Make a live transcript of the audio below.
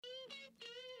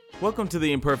Welcome to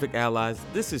the Imperfect Allies.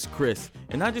 This is Chris,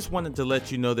 and I just wanted to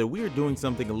let you know that we are doing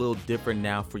something a little different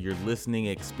now for your listening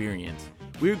experience.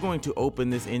 We're going to open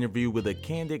this interview with a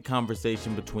candid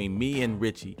conversation between me and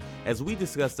Richie as we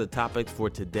discuss the topics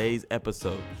for today's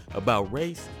episode about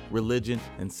race, religion,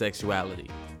 and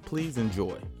sexuality. Please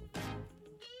enjoy.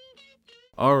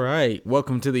 All right,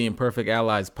 welcome to the Imperfect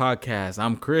Allies podcast.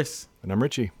 I'm Chris. And I'm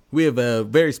Richie. We have a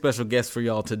very special guest for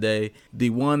y'all today, the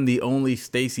one, the only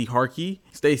Stacey Harkey.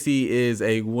 Stacey is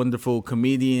a wonderful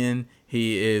comedian.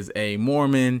 He is a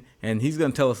Mormon, and he's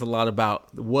going to tell us a lot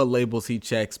about what labels he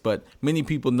checks. But many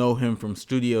people know him from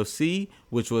Studio C,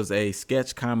 which was a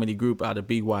sketch comedy group out of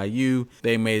BYU.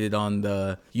 They made it on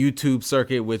the YouTube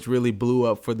circuit, which really blew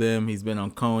up for them. He's been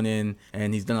on Conan,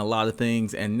 and he's done a lot of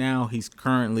things. And now he's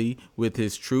currently with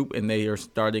his troupe, and they are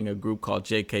starting a group called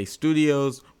JK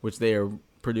Studios, which they are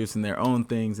producing their own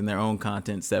things and their own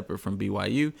content separate from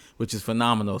BYU, which is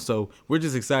phenomenal. So we're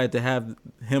just excited to have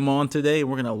him on today.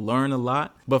 We're going to learn a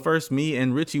lot. But first, me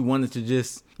and Richie wanted to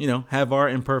just, have our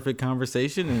imperfect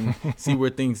conversation and see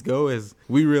where things go, as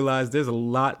we realize there's a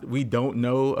lot we don't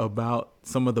know about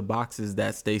some of the boxes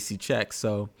that Stacey checks.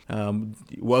 So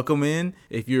welcome in.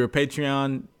 If you're a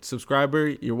Patreon subscriber,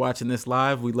 you're watching this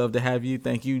live, we'd love to have you.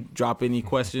 Thank you. Drop any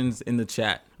questions in the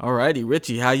chat. All righty,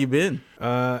 Richie, how you been?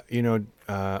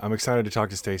 I'm excited to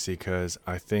talk to Stacey because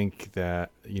I think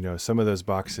that some of those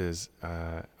boxes.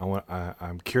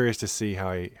 I'm curious to see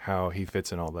how he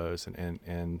fits in all those,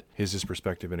 and his just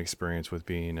perspective and experience with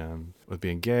being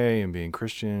gay and being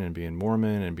Christian and being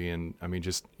Mormon and being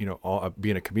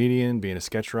being a comedian, being a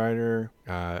sketch writer,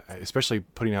 especially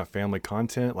putting out family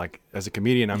content. Like as a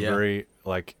comedian, I'm very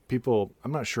people.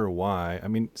 I'm not sure why. I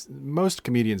mean, most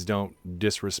comedians don't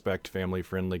disrespect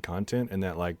family-friendly content, and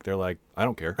that they're like, I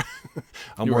don't care.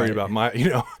 I'm You're worried right. about my,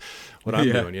 what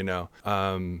I'm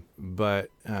doing, But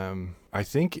I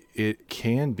think it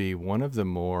can be one of the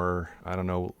more, I don't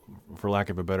know, for lack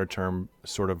of a better term,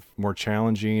 sort of more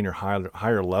challenging or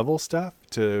higher level stuff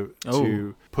to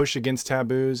push against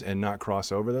taboos and not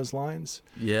cross over those lines.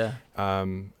 Yeah.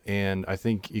 And I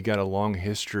think you got a long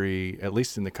history, at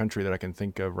least in the country that I can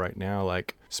think of right now.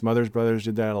 Like Smothers Brothers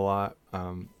did that a lot.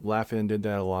 Laugh-In did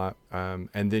that a lot.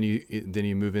 And then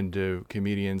you move into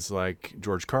comedians like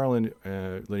George Carlin,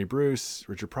 Lenny Bruce,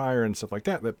 Richard Pryor, and stuff like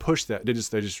that pushed that. They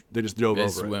just dove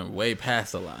over it. Went way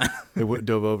past the line. They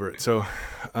dove over it. So,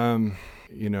 I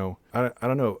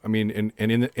don't know. I mean,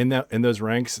 in those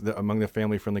ranks, among the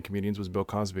family-friendly comedians was Bill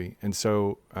Cosby, and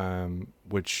so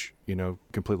which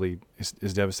completely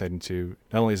is devastating to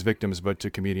not only his victims but to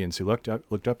comedians who looked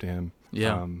up to him.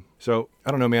 Yeah. So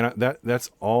I don't know, man.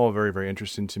 That's all very, very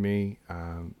interesting to me.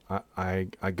 When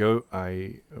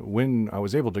I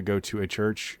was able to go to a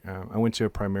church, I went to a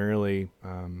primarily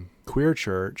queer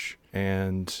church,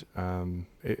 and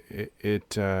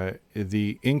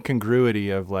the incongruity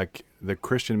of the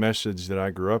Christian message that I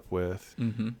grew up with,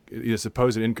 the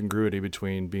supposed incongruity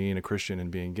between being a Christian and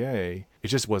being gay, it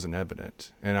just wasn't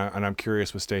evident. And I'm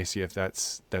curious with Stacey if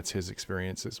that's his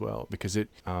experience as well, because it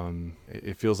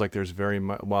feels like there's very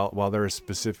much, while there is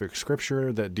specific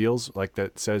scripture that deals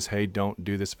that says, hey, don't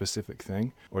do this specific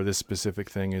thing, or this specific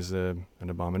thing is an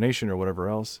abomination or whatever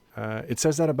else. It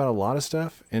says that about a lot of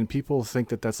stuff, and people think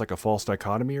that that's like a false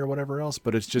dichotomy or whatever else,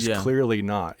 but it's just clearly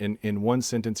not. In one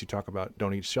sentence, you talk about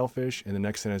don't eat shellfish. In the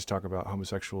next sentence, you talk about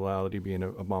homosexuality being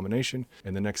an abomination.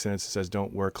 In the next sentence, it says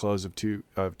don't wear clothes of two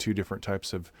different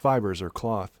types of fibers or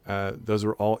cloth. Those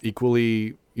are all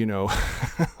equally, heavy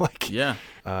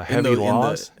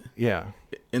laws.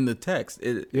 In the text,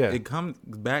 it comes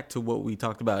back to what we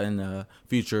talked about in a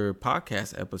future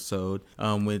podcast episode,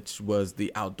 which was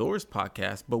the Outdoors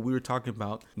podcast. But we were talking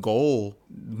about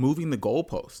moving the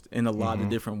goalpost in a lot of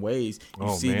different ways.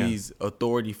 You see these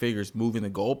authority figures moving the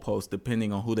goalpost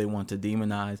depending on who they want to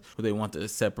demonize, who they want to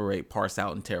separate, parse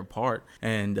out, and tear apart.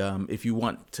 And if you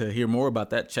want to hear more about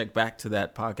that, check back to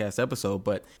that podcast episode.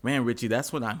 But man, Richie,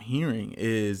 that's what I'm hearing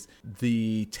is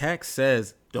the text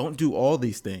says, don't do all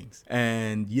these things.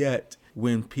 And yet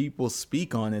when people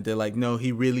speak on it, they're like, no,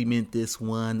 he really meant this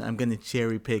one. I'm going to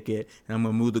cherry pick it, and I'm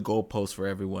going to move the goalpost for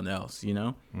everyone else.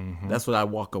 That's what I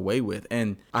walk away with.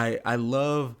 And I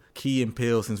love Key and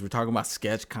Peele, since we're talking about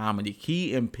sketch comedy.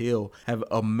 Key and Peele have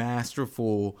a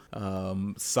masterful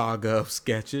saga of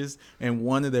sketches, and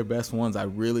one of their best ones I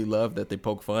really love that they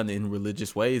poke fun in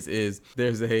religious ways is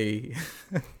there's a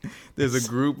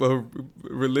group of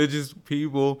religious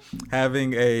people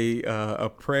having a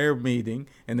prayer meeting,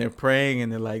 and they're praying,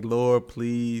 and they're like, Lord,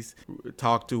 please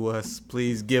talk to us,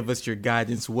 please give us your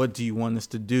guidance, what do you want us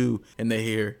to do? And they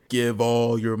hear, give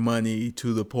all your money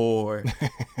to the poor.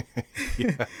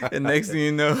 And next thing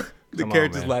you know, The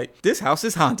character's like, this house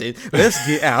is haunted. Let's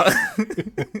get out.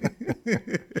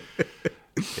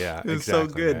 Yeah, it's so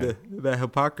good, that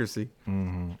hypocrisy.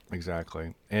 Mm-hmm,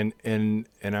 exactly. And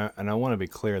I want to be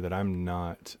clear that I'm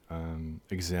not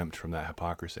exempt from that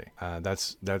hypocrisy.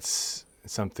 That's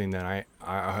something that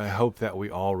I hope that we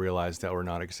all realize that we're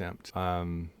not exempt.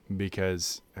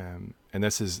 Because and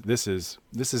this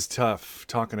is tough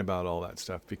talking about all that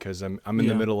stuff, because I'm in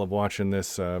the middle of watching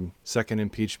this second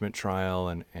impeachment trial,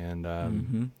 and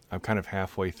I'm kind of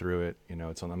halfway through it.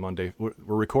 It's on Monday. We're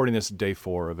recording this day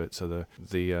 4 of it. So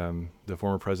the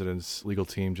former president's legal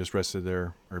team just made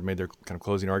their kind of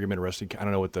closing argument. Arrested. I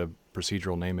don't know what the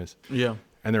procedural name is. Yeah.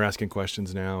 And they're asking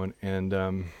questions now, and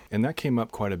that came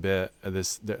up quite a bit.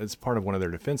 It's part of one of their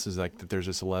defenses, like that there's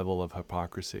this level of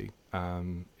hypocrisy.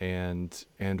 And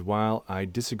while I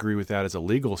disagree with that as a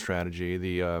legal strategy,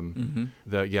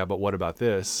 but what about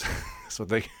this? That's what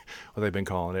they've been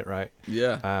calling it, right?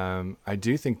 Yeah. I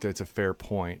do think that's a fair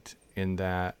point in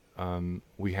that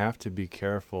we have to be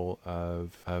careful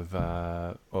of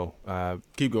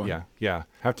keep going. Yeah. We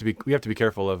have to be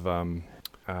careful of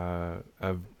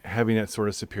having that sort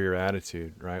of superior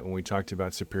attitude, right? When we talked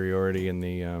about superiority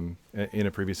in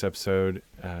a previous episode,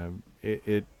 I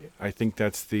think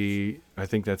that's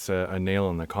a nail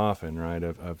in the coffin, right?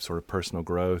 Of sort of personal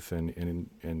growth and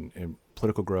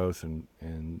political growth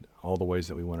and all the ways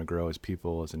that we want to grow as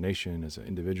people, as a nation, as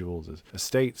individuals, as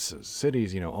states, as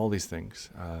cities, all these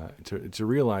things. To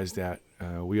realize that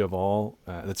we have all,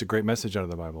 that's a great message out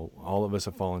of the Bible. All of us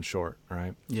have fallen short,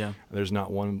 right? Yeah. There's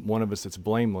not one of us that's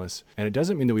blameless. And it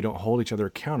doesn't mean that we don't hold each other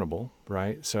accountable,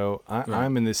 right? So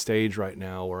I'm in this stage right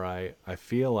now where I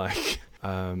feel like,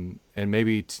 and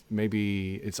maybe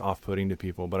it's off-putting to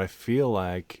people, but I feel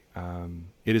like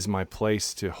it is my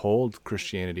place to hold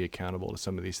Christianity accountable to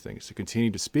some of these things, to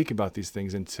continue to speak about these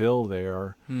things until they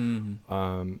are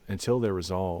until they're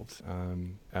resolved.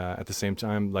 At the same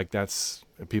time, like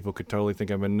people could totally think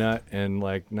I'm a nut and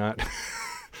like not.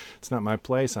 It's not my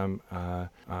place. I'm not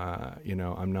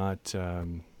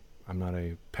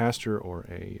a pastor or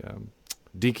a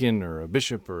deacon or a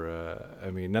bishop or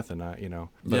nothing.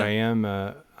 But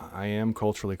yeah. I am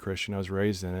culturally Christian. I was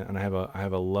raised in it, and I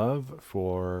have a love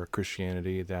for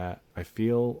Christianity that I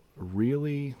feel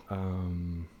really, I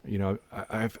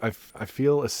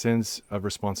feel a sense of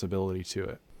responsibility to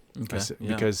it. Okay.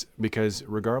 Because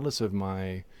regardless of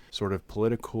my sort of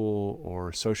political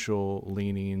or social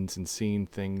leanings and seeing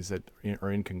things that are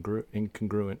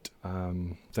incongruent,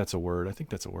 that's a word. I think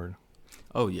that's a word.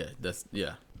 Oh yeah, you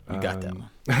got that one.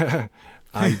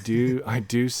 I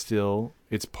do still,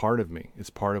 it's part of me. It's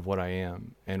part of what I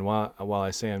am. And while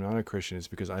I say I'm not a Christian, it's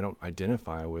because I don't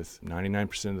identify with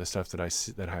 99% of the stuff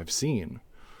that I've seen.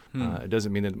 It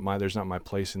doesn't mean that there's not my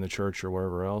place in the church or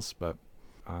wherever else, but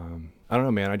I don't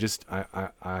know, man. I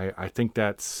think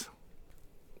that's,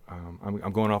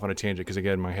 I'm going off on a tangent because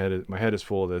again, my head is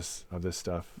full of this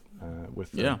stuff.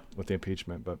 With the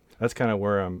impeachment, but that's kind of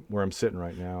where I'm sitting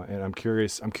right now, and I'm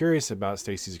curious about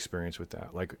Stacy's experience with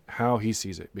that, like how he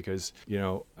sees it, because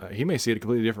he may see it a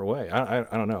completely different way.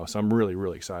 I don't know, so I'm really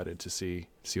really excited to see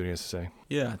what he has to say.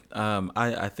 Yeah,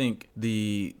 I think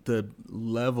the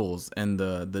levels and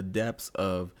the depths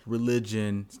of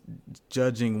religion,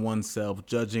 judging oneself,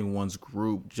 judging one's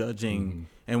group, judging,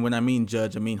 and when I mean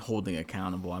judge, I mean holding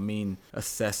accountable. I mean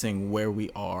assessing where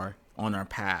we are on our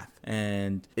path,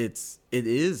 and it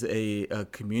is a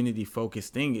community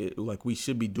focused thing. Like we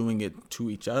should be doing it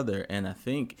to each other, and I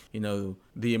think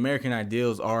the American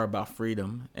ideals are about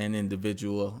freedom and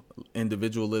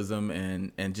individualism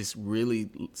and just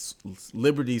really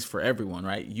liberties for everyone,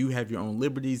 right? You have your own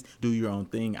liberties, do your own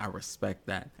thing. I respect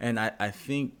that, and I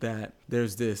think that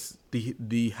there's this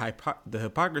the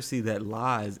hypocrisy that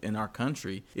lies in our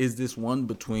country is this one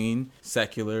between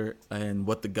secular and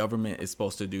what the government is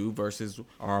supposed to do versus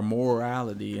our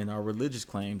morality and our religious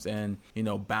claims, and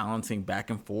balancing back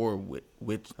and forth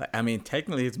which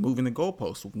technically it's moving the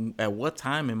goalposts. At what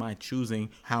time am I choosing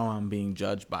how I'm being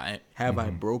judged by it? Have I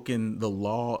broken the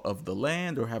law of the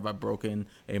land, or have I broken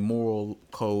a moral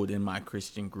code in my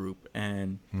Christian group?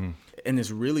 And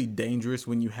it's really dangerous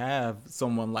when you have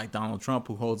someone like Donald Trump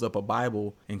who holds up a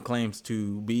Bible and claims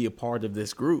to be a part of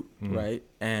this group, right?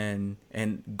 And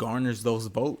garners those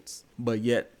votes, but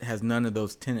yet has none of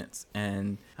those tenets.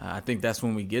 And I think that's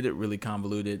when we get it really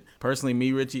convoluted. Personally,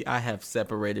 me, Richie, I have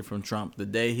separated from Trump. The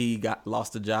day he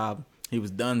lost a job, He was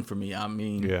done for me. I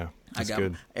mean, yeah. That's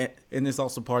good. And it's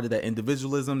also part of that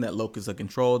individualism, that locus of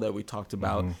control that we talked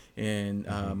about in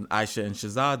Aisha and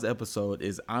Shazad's episode.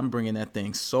 Is I'm bringing that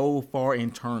thing so far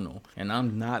internal, and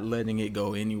I'm not letting it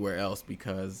go anywhere else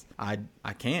because I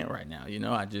can't right now. You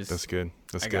know, That's good.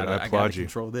 That's good. I applaud you.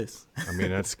 Control this. I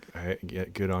mean,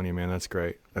 good on you, man. That's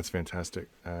great. That's fantastic.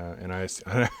 And I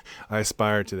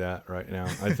aspire to that right now.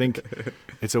 I think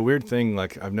it's a weird thing.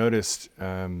 Like I've noticed.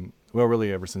 Well,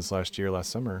 really ever since last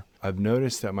summer, I've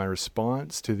noticed that my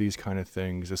response to these kind of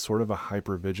things is sort of a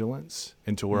hypervigilance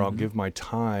into where I'll give my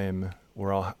time,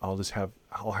 where I'll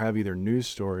have either news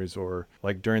stories or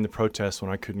like during the protests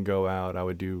when I couldn't go out, I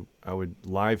would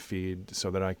live feed so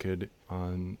that I could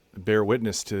bear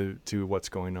witness to what's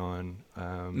going on.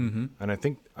 And I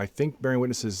think bearing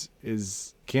witness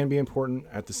can be important.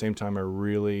 At the same time, I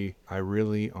really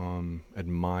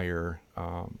admire,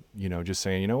 just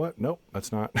saying, you know what? Nope,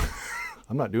 that's not,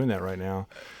 I'm not doing that right now.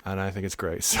 And I think it's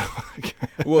great. So,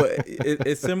 well,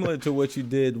 it's similar to what you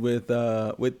did with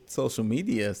social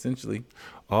media, essentially.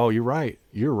 Oh, you're right.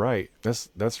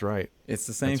 That's right. It's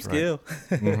the same skill.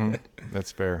 Right.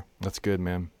 That's fair. That's good,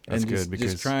 man. That's good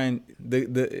because just trying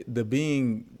the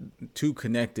being too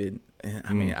connected.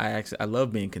 I mean, I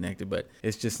love being connected, but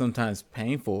it's just sometimes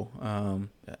painful.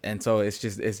 And so it's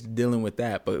dealing with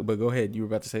that. But go ahead. You were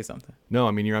about to say something. No,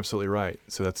 I mean, you're absolutely right.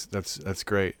 So that's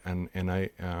great. And I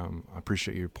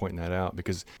appreciate you pointing that out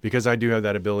because I do have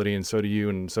that ability, and so do you,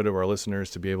 and so do our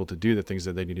listeners, to be able to do the things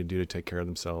that they need to do to take care of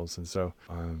themselves. And so,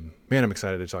 man, I'm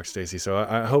excited to talk to Stacy. So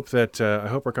I hope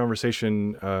our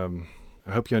conversation,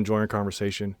 I hope you enjoy our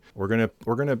conversation.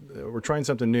 We're trying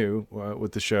something new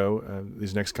with the show.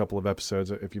 These next couple of episodes,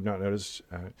 if you've not noticed,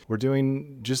 we're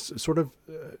doing just sort of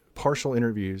partial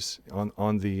interviews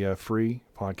on the free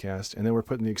podcast, and then we're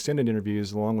putting the extended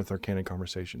interviews along with our candid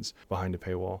conversations behind the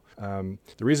paywall.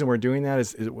 The reason we're doing that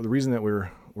is the reason that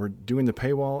we're doing the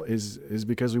paywall is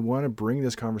because we want to bring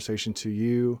this conversation to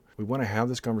you. We want to have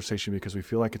this conversation because we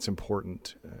feel like it's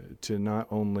important to not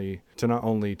only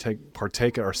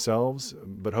partake ourselves,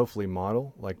 but hopefully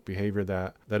model like behavior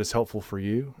that is helpful for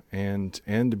you, and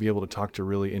to be able to talk to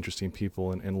really interesting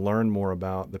people and learn more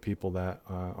about the people that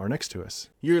are next to us.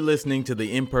 You're listening to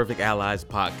the Imperfect Allies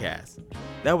podcast.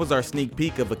 That was our sneak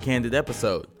peek of a candid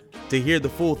episode. To hear the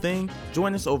full thing,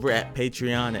 join us over at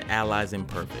Patreon at Allies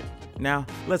Imperfect. Now,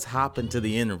 let's hop into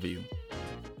the interview.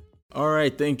 All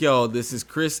right, thank y'all. This is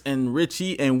Chris and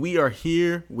Richie, and we are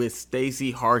here with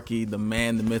Stacy Harkey, the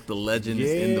man, the myth, the legend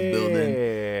is in the building.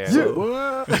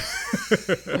 So,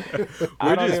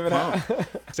 we're just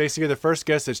pumped. Stacy, you're the first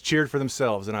guest that's cheered for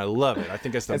themselves, and I love it. I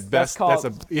think that's the best.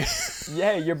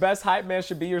 Yeah, your best hype man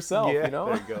should be yourself. Yeah, you know.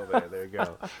 There you go, man. There you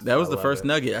go. That was the first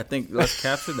nugget. I think let's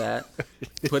capture that.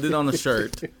 Put it on a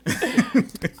shirt.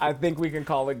 I think we can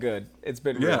call it good. It's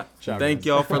been great. Thank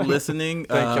y'all for listening.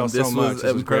 Thank y'all so much.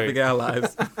 This was Perfect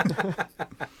Allies.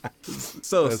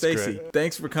 So, Stacy, great.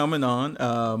 Thanks for coming on.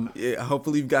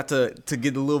 Hopefully you've got to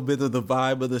get a little bit of the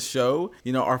vibe of the show.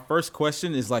 You know, our first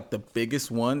question is like the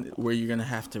biggest one where you're going to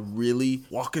have to really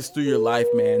walk us through your life,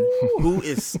 man. Who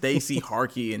is Stacy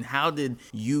Harkey, and how did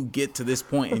you get to this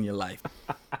point in your life?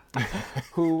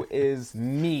 Who is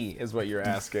me is what you're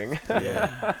asking.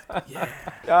 Yeah.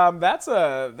 That's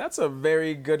a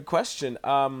very good question.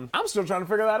 I'm still trying to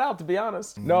figure that out, to be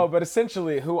honest. No, but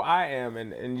essentially who I am,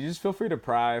 and you just feel free to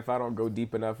pry if I don't go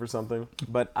deep enough or something.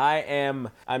 But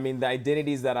the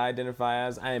identities that I identify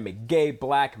as, I am a gay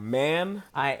black man.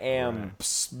 I am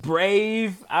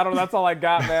brave. I don't know, that's all I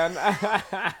got, man.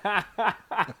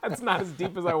 That's not as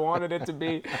deep as I wanted it to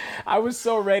be. I was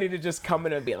so ready to just come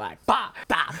in and be like, bah,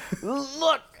 bah,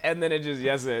 look. And then It's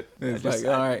like,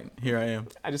 all right, here I am.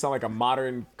 I just sound like a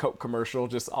modern Coke commercial,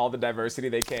 just all the diversity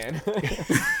they can.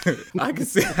 I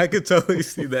could totally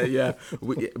see that. Yeah,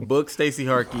 book Stacy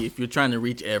Harkey if you're trying to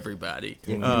reach everybody.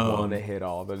 You want to hit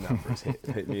all the numbers.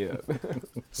 Hit me up.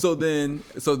 So then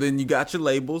you got your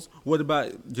labels. What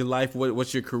about your life?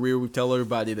 What's your career? We tell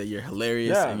everybody that you're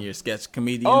hilarious and you're a sketch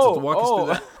comedian. So walk us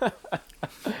through that.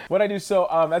 What I do, so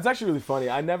that's actually really funny.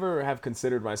 I never have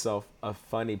considered myself a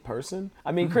funny person.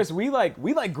 I mean, Chris, we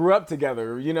grew up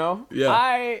together, you know? Yeah.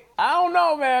 I don't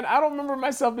know, man. I don't remember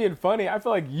myself being funny. I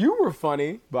feel like you were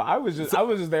funny, but I was just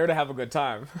there to have a good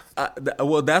time.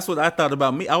 Well, that's what I thought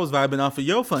about me. I was vibing off of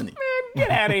your funny. Man, get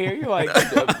out of here. You like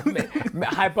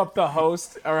hype up the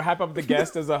host or hype up the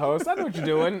guest as a host. I know what you're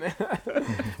doing,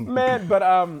 man.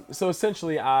 But so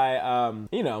essentially,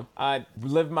 I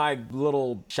lived my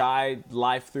little shy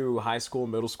life through high school,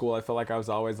 middle school. I felt like I was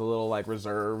always a little like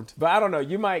reserved. But I don't know.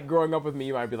 You might growing up with me,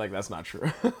 you might be like, that's not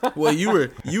true. Well,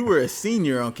 you were a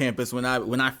senior on campus when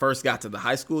I first got to the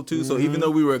high school too. So even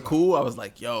though we were cool, I was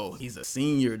like, yo, he's a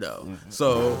senior though.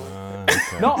 So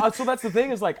no, so that's the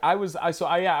thing is like I was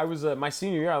my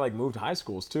senior year I like moved high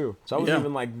schools too. So I wasn't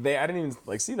even like I didn't even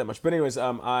like see that much. But anyways,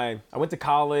 I went to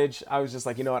college. I was just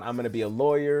like, you know what, I'm gonna be a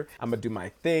lawyer. I'm gonna do my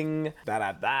thing.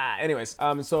 Anyways,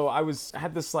 so I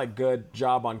had this like good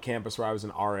job on campus where I was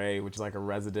an RA, which is like a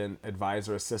resident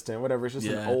advisor assistant, whatever. It's just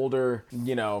an older,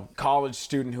 college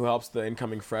student who helps the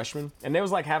incoming freshmen. And it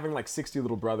was like having like 60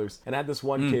 little brothers. And I had this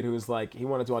one kid who was like, he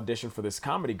wanted to audition for this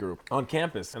comedy group on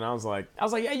campus. And I was like,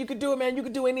 yeah, you could do it, man. You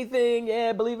could do anything.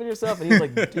 Yeah, believe in yourself. And he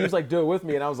was like, do it with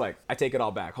me. And I was like, I take it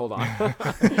all back. Hold on.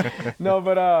 No,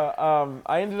 but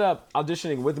I ended up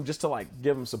auditioning with him just to like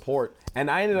give him support. And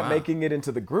I ended up making it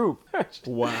into the group.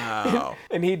 Wow.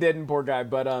 And he didn't, poor guy.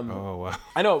 But oh wow.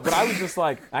 I know, but I was just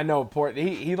like, I know, poor.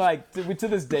 He like to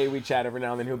this day we chat every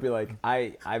now and then. He'll be like,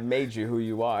 I've made you who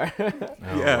you are.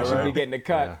 Yeah, should be getting a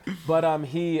cut. Yeah. But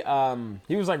he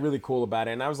was like really cool about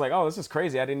it, and I was like, oh, this is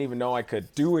crazy. I didn't even know I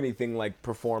could do anything like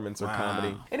performance or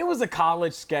comedy. And it was a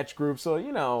college sketch group, so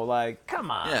like,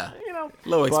 come on,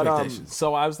 low expectations.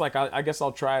 So I was like, I guess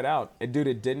I'll try it out. And dude,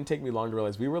 it didn't take me long to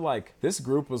realize we were like, this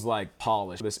group was like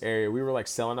polished. This area, we were like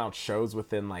selling out shows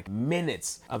within like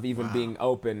minutes of even being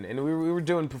open, and we were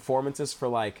doing performances for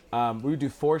like we would do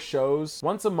 4 shows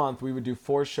once a month. We would do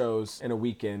 4 shows in a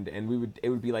weekend, and it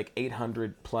would be like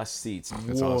 800 plus seats.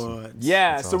 That's awesome.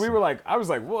 Yeah, That's so awesome. we were like, I was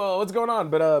like, whoa, what's going on?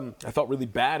 But I felt really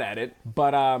bad at it.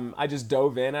 But I just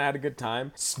dove in. I had a good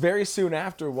time. Very soon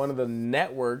after, one of the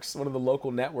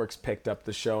local networks picked up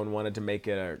the show and wanted to make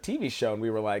it a TV show, and we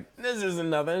were like, this isn't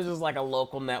nothing. It's just like a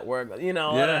local network,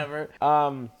 whatever.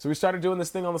 So we started doing this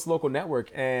thing on this local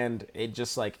network, and it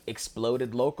just like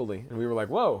exploded locally, and we were like,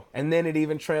 whoa. And then it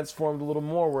even transformed a little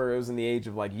more, where it was in the age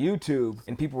of like YouTube,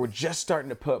 and people were just starting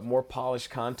to put more polished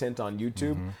content on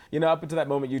YouTube. Up until that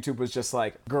moment, YouTube was just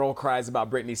like girl cries about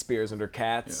Britney Spears and her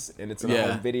cats, and it's in a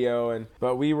home video.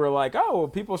 But we were like, oh,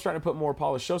 people are starting to put more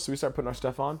polished shows, so we started putting our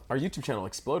stuff on. Our YouTube channel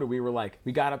exploded.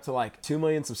 We got up to like 2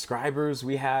 million subscribers.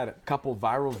 We had a couple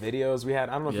viral videos. I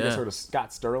don't know if you guys heard of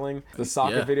Scott Sterling, the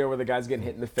soccer video where the guy's getting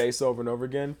hit in the face over and over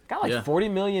again. Got like 40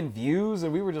 million views,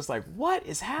 and we were just like, what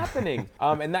is happening?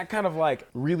 And that kind of like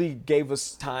really gave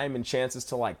us time and chances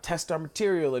to like test our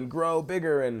material and grow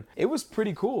bigger, and it was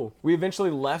pretty cool. We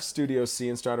eventually left Studio C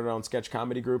and started our own sketch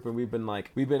comedy group, and we've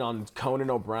been on Conan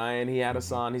O'Brien. He had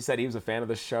us on. He said he was a fan of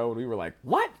the show, and we were like,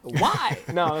 what? Why?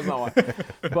 No, that's not why.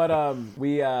 But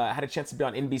we had a chance to be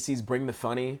on NBC's Bring the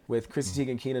Funny with Chrissy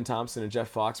Teigen, Kenan Thompson, and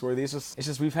Jeff Foxworthy. It's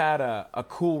just we've had a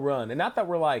cool run, and not that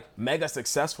we're like mega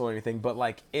successful or anything, but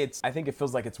like I think it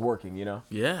feels like it's working,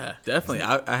 Yeah, definitely.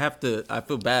 I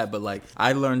feel bad, but like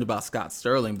I learned about Scott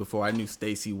Sterling before I knew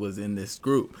Stacy was in this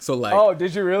group. So like, oh,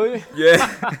 did you really?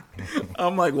 Yeah.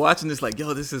 I'm like watching this like,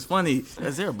 yo, this is funny.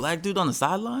 Is there a black dude on the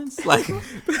sidelines? Like,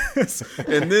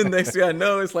 and then next thing I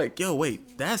know, it's like, yo,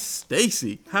 wait, that's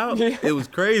Stacy. How? It was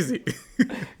crazy.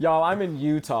 Y'all, I'm in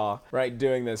Utah, right,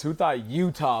 doing this. Who thought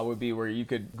Utah would be where you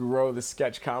could grow the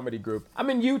sketch comedy group? I'm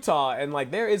in Utah, and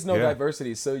like there is no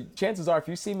diversity. So chances are, if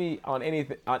you see me on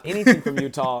anything from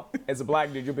Utah as a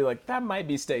black dude, you'll be like, that might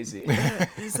be Stacy.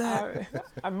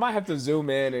 I might have to zoom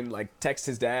in and like text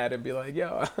his dad and be like,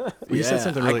 yo. You said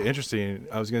something really interesting.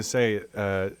 I was going to say,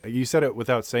 you said it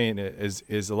without saying it,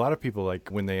 is a lot of people like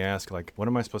when they ask like, what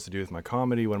am I supposed to do with my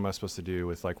comedy? What am I supposed to do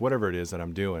with like whatever it is that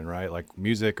I'm doing, right? Like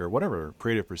music or whatever,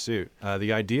 creative pursuit.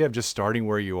 The idea of just starting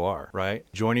where you are, right?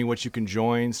 Joining what you can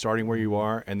join, starting where you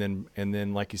are, and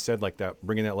then like you said, like that,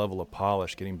 bringing that level of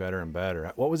polish, getting better and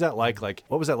better. What was that like? Like,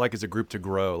 what was that like as a group to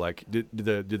grow? Like, did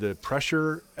the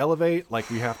pressure elevate? Like,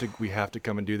 we have to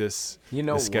come and do this,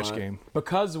 this sketch game.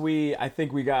 Because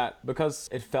because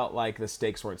it felt like the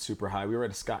stakes weren't super high. We were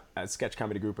at a sketch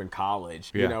comedy group in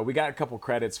college. Yeah. We got a couple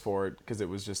credits for it because it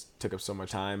was just took up so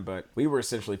much time, but we were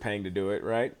essentially paying to do it,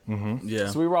 right? Mm-hmm. Yeah.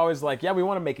 So we were always like, yeah, we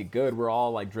want to make it good. We're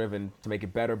all like driven to make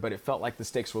it better, but it felt like the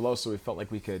stakes were low, so we felt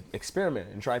like we could experiment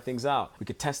and try things out. We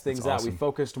could test things out. We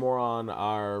focused more on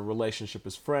our relationship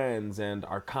as friends and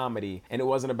our comedy, and it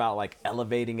wasn't about like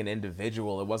elevating an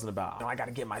individual. It wasn't about, oh, I got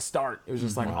to get my start. It was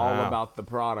just like all about the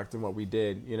product and what we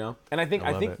did, you know? And I think,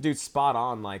 dude, spot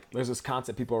on. Like, there's this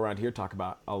concept people around here talk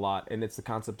about a lot, and it's the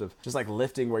concept of just like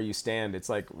lifting where you stand. It's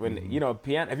like when, you know,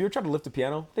 piano, have you ever tried to lift a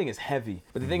piano? The thing is heavy,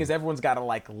 but the thing is everyone's got to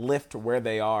like lift where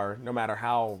they are, no matter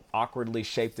how awkwardly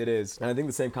shaped it is. And I think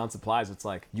the same concept applies. It's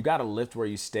like, you got to lift where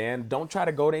you stand. Don't try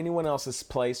to go to anyone else's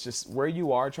place. Just where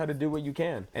you are, try to do what you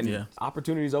can. And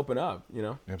opportunities open up, you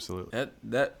know? Absolutely.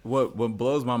 What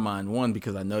blows my mind, one,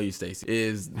 because I know you, Stacey,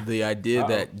 is the idea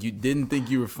that you didn't think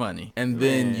you were funny, and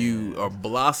then you are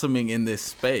blossoming in this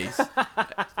space.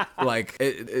 Like,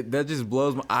 that just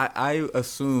blows my... I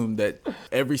assume that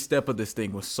every step of this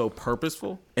thing was so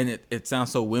purposeful, and it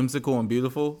sounds so whimsical and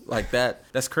beautiful. Like,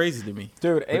 that's crazy to me.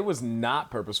 Dude, it was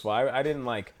not purposeful. I didn't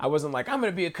like... I wasn't like, I'm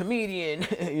gonna be a comedian,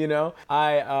 you know?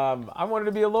 I wanted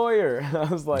to be a lawyer. I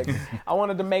was like, I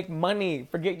wanted to make money.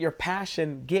 Forget your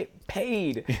passion. Get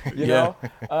paid, you know?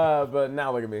 But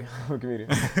now look at me. I'm a comedian.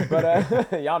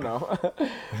 But y'all know.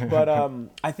 But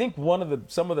I think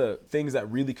some of the things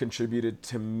that really contributed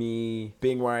to me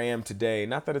being where I am today,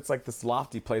 not that it's like this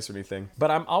lofty place or anything,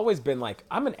 but I've always been like,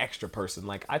 I'm an extra person.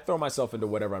 Like, I throw myself into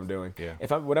whatever I'm doing.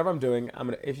 Yeah. Whatever I'm doing,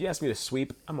 if you ask me to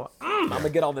sweep, I'm gonna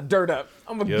get all the dirt up.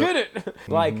 I'm gonna get it.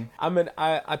 Like,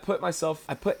 I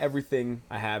put everything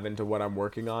I have into what I'm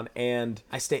working on, and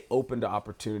I stay open to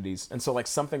opportunities. And so like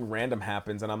something random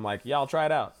happens and I'm like, yeah, I'll try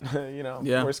it out. You know,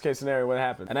 worst case scenario, what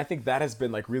happens? And I think that has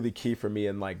been like really key for me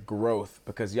in like growth,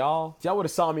 because if y'all would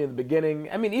have saw me in the beginning,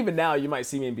 I mean, even now you might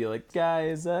see me and be like,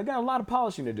 guys, I got a lot of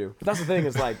polishing to do. But that's the thing,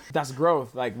 is like, that's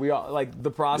growth. Like, we all, like,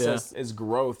 the process is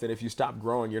growth. And if you stop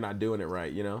growing, you're not doing it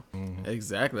right, you know?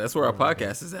 Exactly. That's where our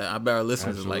podcast is at. I bet our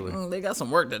listeners are like, they got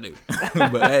some work to do.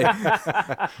 But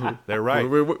hey, they're right.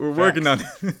 We're working on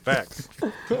it. Facts. You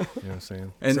know what I'm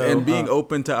saying? And being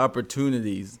open to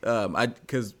opportunities.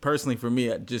 Because personally for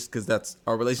me, just because that's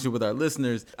our relationship with our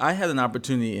listeners, I had an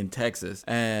opportunity in Texas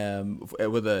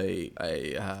with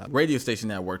a radio station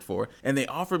that I worked for, and they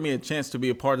offered me a chance to be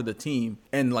a part of the team,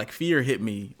 and like fear hit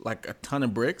me like a ton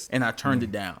of bricks, and I turned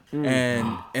it down.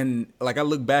 And like, I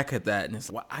look back at that and it's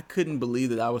like, I couldn't believe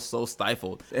that I was so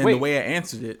stifled. And the way I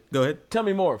answered it, go ahead. Tell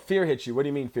me more. Fear hit you. What do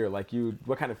you mean fear? Like,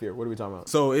 what kind of fear? What are we talking about?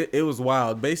 So it was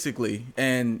wild, basically,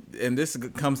 and this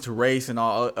comes to race and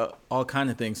all kind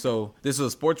of things. So this was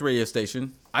a sports radio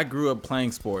station. I grew up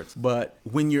playing sports, but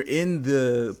when you're in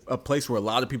a place where a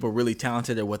lot of people are really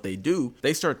talented at what they do,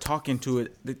 they start talking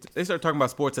about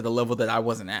sports at a level that I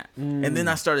wasn't at. And then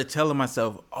I started telling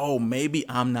myself, oh, maybe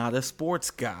I'm not a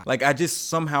sports guy. Like, I just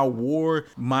somehow wore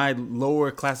my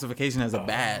lower classification as a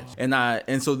badge.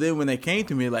 And so then when they came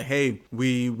to me like, hey,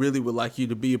 we really would like you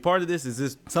to be a part of this. Is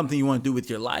this something you want to do with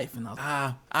your life? And I was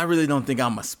like, I really don't think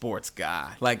I'm a sports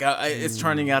guy. Like, it's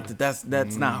turning out that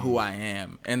that's not who I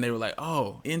am. And they were like,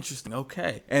 oh, interesting.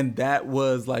 Okay. And that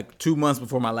was like 2 months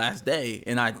before my last day,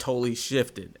 and I totally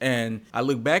shifted. And I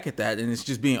look back at that, and it's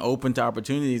just being open to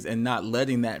opportunities and not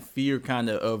letting that fear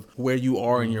kind of where you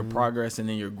are in your progress and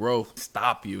in your growth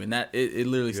stop you. And that it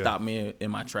literally stopped me in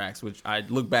my tracks, which I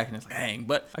look back and it's like, dang,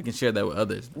 but I can share that with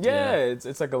others. Yeah.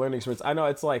 It's like a learning experience. I know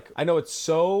it's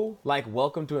so like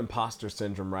welcome to imposter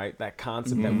syndrome, right? That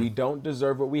concept that we don't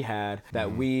deserve what we had,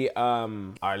 that we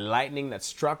are lightning that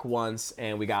struck once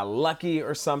and we got lucky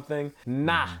or something.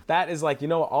 Nah, that is like,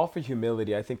 all for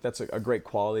humility. I think that's a great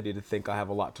quality to think I have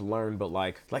a lot to learn, but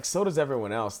like so does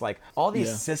everyone else. Like, all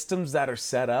these systems that are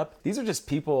set up, these are just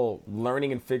people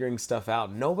learning and figuring stuff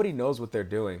out. Nobody knows what they're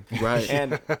doing. Right.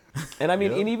 And I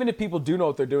mean, and even if people do know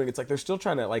what they're doing, it's like they're still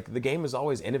trying to, like, the game is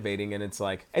always innovating, and it's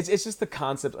like, it's just the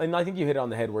concept. And I think you hit it on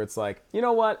the head where it's like, you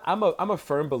know what? I'm a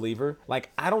firm believer.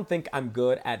 Like, I don't think I'm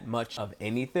good at much of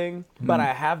anything, but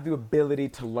I have the ability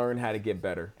to learn how to get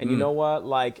better. And you know what?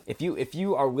 Like, if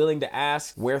you are willing to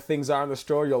ask where things are in the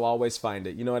store, you'll always find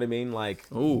it. You know what I mean? Like,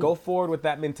 go forward with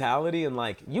that mentality, and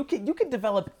like, you can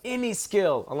develop any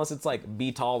skill, unless it's like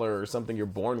be taller or something you're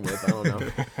born with. I don't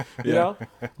know. You know?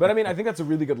 But I mean, I think that's a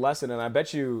really good lesson, and I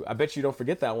bet you don't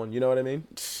forget that one. You know what I mean?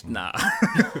 Nah.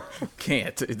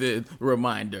 Can't. The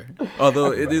reminder.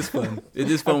 Although it is fun. It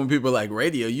is fun when people are like,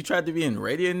 radio. You tried to be in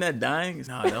radio and that dying?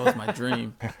 No, that was my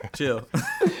dream. Chill.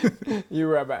 You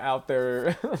were out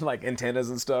there like antennas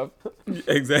and stuff.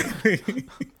 Exactly.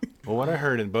 Well, what I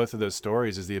heard in both of those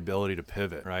stories is the ability to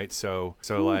pivot, right? So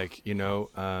like,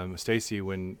 Stacy,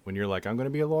 when you're like, I'm going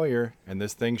to be a lawyer, and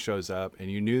this thing shows up,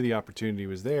 and you knew the opportunity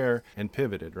was there and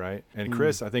pivoted, right? And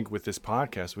Chris, I think with this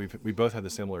podcast, we both had the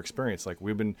similar experience. Like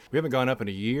we haven't gone up in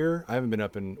a year. I haven't been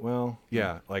up in,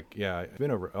 it's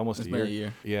been over almost a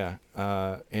year. Yeah.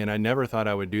 And I never thought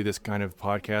I would do this kind of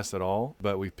podcast at all,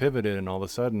 but we've pivoted, and all of a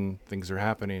sudden things are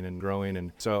happening and growing.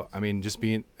 And so, I mean, just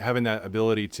having that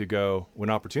ability to go when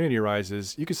opportunity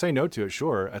arises, you could say no to it,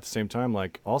 sure. At the same time,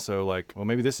 well,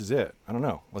 maybe this is it. I don't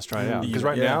know. Let's try it out. Because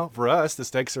now, for us, the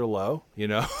stakes are low,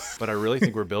 but I really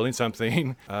think we're building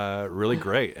something really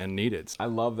great and needed. I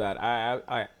love that.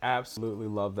 I absolutely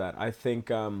love that. I think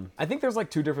there's like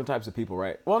two different types of people,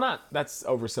 right? Well, that's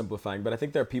oversimplifying, but I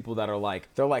think there are people that are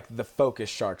they're like the focus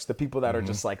sharks, the people that are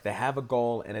just like, they have a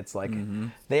goal and it's like,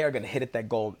 they are going to hit at that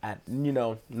goal at,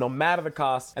 no matter the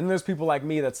cost. And there's people like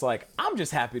me that's like, I'm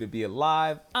just happy to be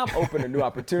alive. I'm open to new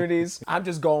opportunities. I'm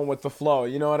just going with the flow.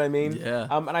 You know what I mean? Yeah.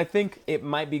 And I think it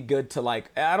might be good to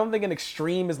I don't think an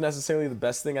extreme is necessarily the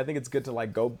best thing. I think it's good to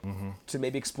go to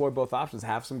maybe explore both options,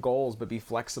 have some goals, but be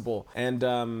flexible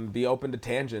and be open to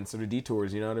tangents or to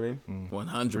detours. You know what I mean?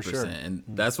 100%. Sure. And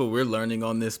that's what we're learning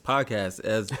on this podcast.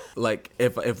 As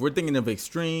if we're thinking of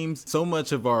extremes, so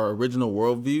much of our original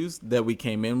worldviews that we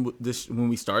came in with when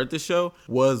we started the show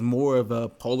was more of a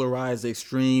polarized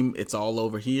extreme. It's all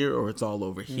over here or it's all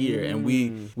over here. And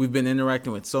we've been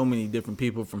interacting with so many different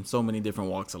people from so many different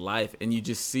walks of life, and you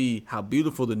just see how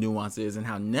beautiful the nuance is and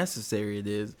how necessary it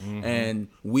is. And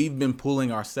we've been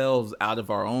pulling ourselves out of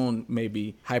our own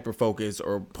maybe hyper focus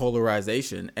or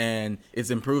polarization, and it's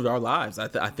improved our lives.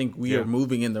 I think we are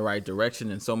moving in the right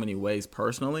direction in so many ways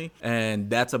personally, and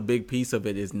that's a big piece of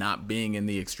it, is not being in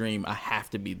the extreme. I have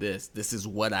to be this is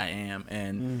what I am,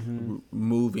 and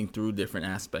moving through different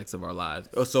aspects of our lives.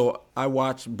 So I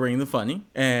watched Bring the Funny,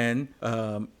 and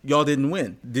y'all didn't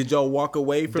win. Did y'all walk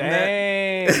away from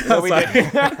that? No, we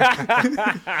didn't.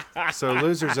 So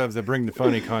losers of the Bring the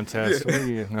Funny contest.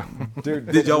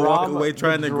 Dude, did y'all walk away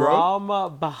trying to grow? Drama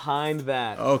behind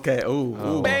that. Okay.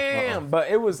 Ooh. Bam. But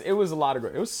it was a lot of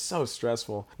growth. It was so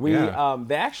stressful.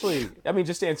 They actually,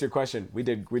 just to answer your question, we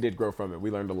did grow from it.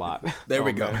 We learned a lot. There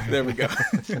we go. I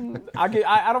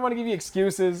don't want to give you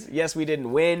excuses. Yes, we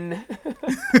didn't win.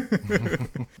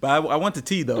 But I want the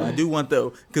tea, though. I do want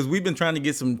because we've been trying to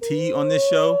get some tea on this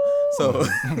show. So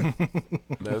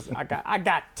I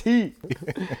got tea.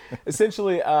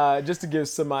 Essentially, just to give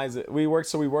some eyes, we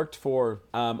worked for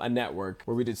a network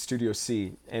where we did Studio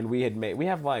C, and we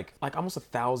have like almost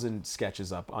 1,000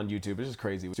 sketches up on YouTube. It's just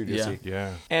crazy. Studio C.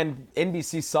 Yeah. And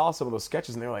NBC saw some of those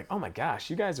sketches, and they were like, "Oh my gosh,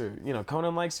 you guys are,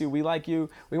 Conan likes you. We like you.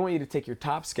 We want you to take your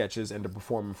top sketches and to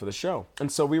perform them for the show."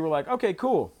 And so we were like, "Okay,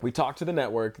 cool." We talked to the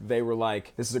network. They were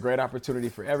like, "This is a great opportunity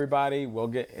for everybody. We'll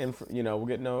get we'll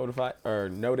get notified or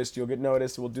noticed. You'll get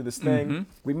noticed. We'll do this thing."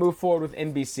 We moved forward with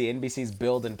NBC. NBC's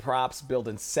building props,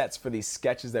 building sets for these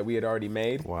sketches that we had already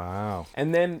made. Wow.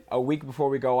 And then a week before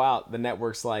we go out, the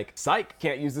network's like, "Psych,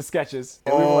 can't use the sketches."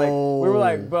 And we were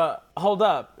like, "But hold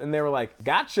up." And they were like,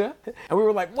 "Gotcha." And we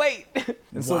were like, "Wait."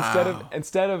 And so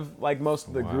instead of like most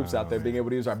of the groups out there being able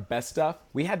to use our best stuff,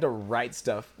 we had to write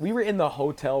stuff. We were in the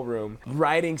hotel room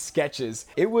writing sketches.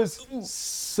 It was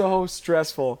so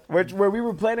stressful. Where we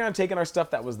were planning on taking our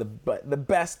stuff that was the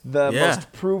best,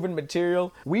 most proven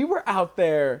material. We were out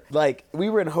there, we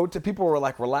were in hotel. People were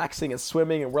like relaxing and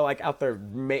swimming, and we're like out there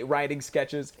writing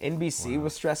sketches. NBC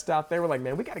was stressed out. They were like,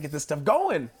 "Man, we got to get this stuff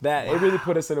going." It really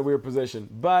put us in a weird position,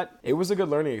 but it was a good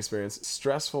learning experience.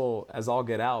 Stressful as all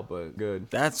get out, but good.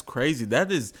 That's crazy.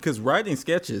 That is, because writing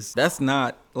sketches, that's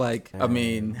not how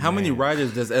many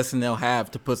writers does SNL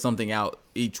have to put something out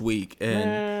each week?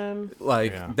 And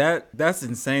that's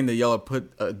insane that y'all are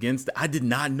put against it. I did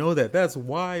not know that. That's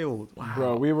wild. Wow.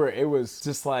 Bro, it was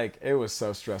just it was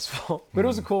so stressful. But it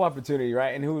was a cool opportunity,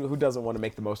 right? And who doesn't want to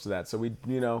make the most of that? So we,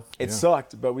 it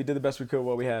sucked, but we did the best we could with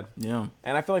what we had. Yeah.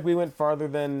 And I feel like we went farther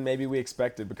than maybe we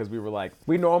expected, because we were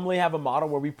we normally have a model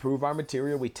where we prove our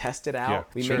material, we test it out,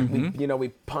 we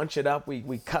punch it up,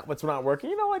 we cut what's not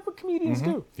working, like what comedians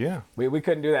do. Yeah. We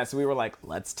couldn't do that, so we were like,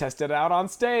 let's test it out on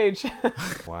stage.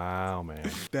 Wow, man.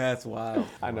 That's wild.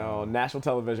 I know. National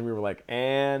television, we were like,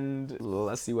 and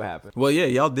let's see what happens. Well, yeah,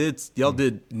 y'all did.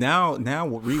 Now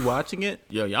rewatching it,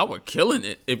 y'all were killing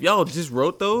it. If y'all just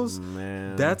wrote those,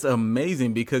 man, that's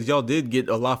amazing, because y'all did get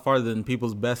a lot farther than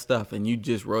people's best stuff, and you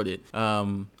just wrote it.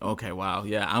 Okay, wow.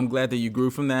 Yeah, I'm glad that you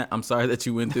grew from that. I'm sorry that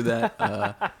you went through that.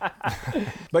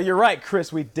 But you're right,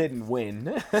 Chris, we didn't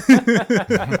win.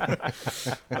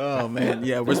 Oh, man.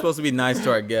 Yeah, we're supposed to be nice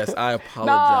to our guests. I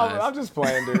apologize. No, I'm just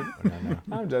playing, dude.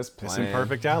 I'm just playing. It's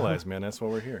imperfect allies, man. That's what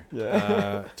we're here.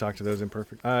 Yeah. Talk to those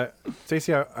imperfect.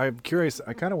 Stacey, I'm curious.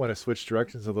 I kind of want to switch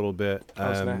directions a little bit.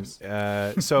 Nice.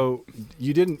 So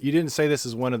you didn't say this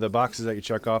is one of the boxes that you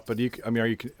check off, but are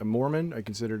you a Mormon? I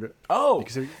considered it. Oh,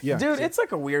 dude, it's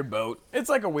like a weird boat. It's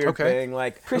like a weird thing.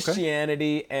 Like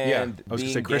Christianity and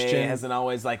being gay hasn't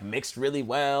always like mixed really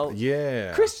well.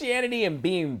 Yeah. Christianity and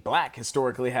being black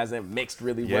historically hasn't mixed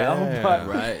really well. But,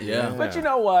 But you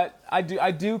know what? I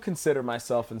do consider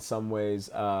myself in some ways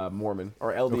Mormon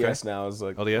or LDS now, is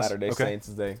like Latter-day Saints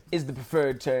is the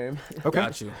preferred term. Okay,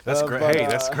 got you. That's great.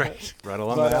 That's great. Right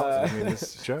along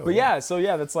this show. But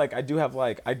that's like I do have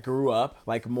like I grew up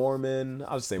like Mormon.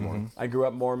 I'll just say Mormon. I grew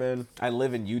up Mormon. I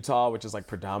live in Utah, which is like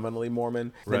predominantly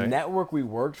Mormon. The network we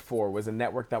worked for was a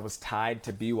network that was tied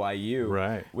to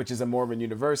BYU, which is a Mormon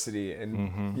university,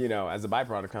 and you know, as a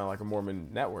byproduct, kind of like a Mormon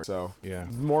network. So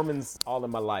Mormons all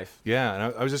in my life. Yeah,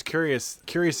 and I was just curious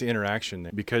the interaction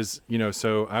there, because you know,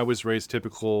 so I was raised I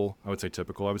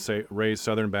would say raised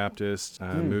Southern Baptist,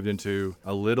 moved into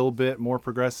a little bit more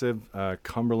progressive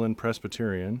Cumberland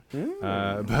Presbyterian,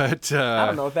 but I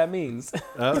don't know what that means.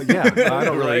 I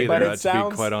don't really either, to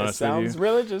be quite honest with you. Sounds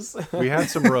religious. We had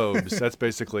some robes. That's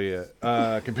basically it.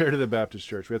 Compared to the Baptist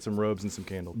church, we had some robes and some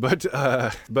candles.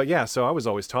 But yeah, so I was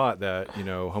always taught that, you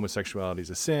know, homosexuality is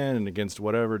a sin and against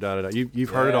whatever. You've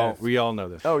heard it all. We all know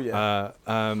this. Oh yeah.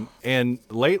 And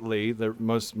lately,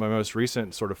 my most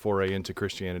recent sort of foray into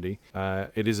Christianity,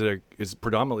 it's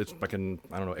predominantly, it's like an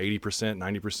 80%,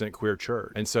 90% queer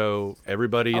church, and so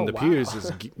everybody in the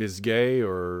pews is gay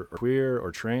or queer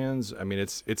or trans. I mean,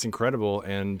 it's incredible,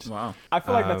 and I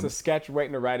feel like that's a sketch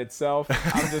waiting to write itself.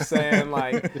 I'm just saying,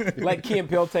 like, let Key and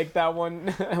Peele take that one.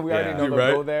 We already know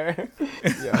they'll go there.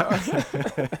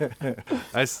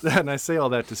 I say all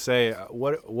that to say,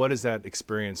 what has that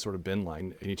experience sort of been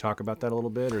like? Can you talk about that a little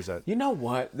bit, or is that? You know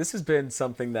what? This has been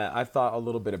something that I thought a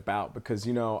little bit about, because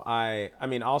you know, I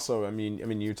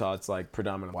mean Utah, it's like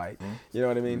predominant white. You know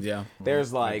what I mean? Yeah.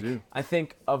 There's like, I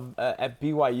think of at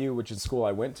BYU, which is the school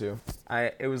I went to,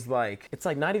 it's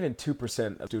like not even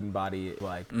 2% of student body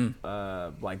like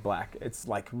black. It's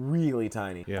like really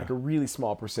tiny, like a really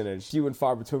small percentage. Few and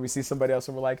far between. We see somebody else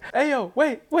and we're like, hey yo,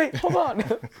 wait, hold on.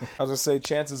 I was gonna say,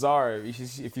 chances are,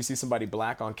 if you see somebody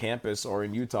black on campus or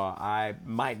in Utah, I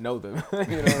might know them.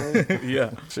 You know what I mean?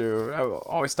 Yeah. True. I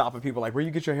always stopping people like, where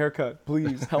you get your hair cut?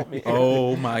 Please help me.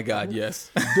 Oh my God,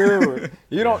 yes. Dude,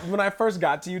 you know, when I first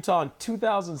got to Utah in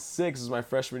 2006, was my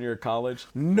freshman year of college,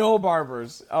 no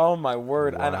barbers. Oh my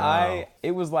word. Wow. And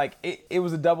it was like, it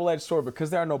was a double-edged sword, because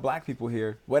there are no black people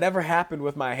here. Whatever happened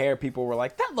with my hair, people were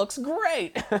like, that looks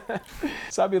great.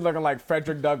 So I'd be looking like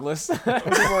Frederick Douglass.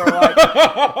 People were like,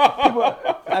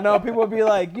 people would be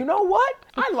like, you know what?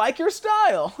 I like your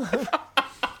style.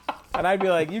 And I'd be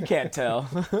like, you can't tell.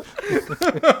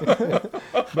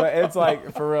 But it's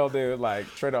like, for real, dude, like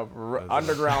straight up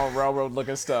Underground Railroad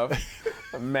looking stuff.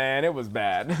 Man, it was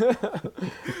bad.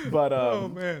 But oh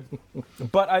man.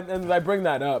 But I bring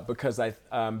that up because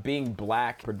being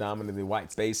black, predominantly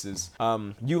white spaces,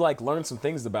 you like learn some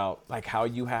things about like how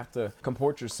you have to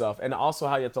comport yourself, and also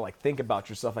how you have to like think about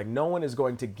yourself. Like no one is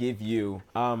going to give you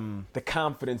the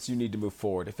confidence you need to move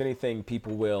forward. If anything,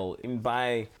 people will, and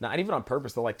by not even on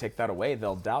purpose, they'll like take that away.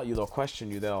 They'll doubt you. They'll question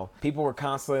you. People were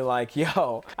constantly like,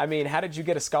 yo, I mean, how did you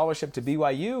get a scholarship to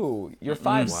BYU? You're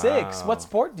 5'6". What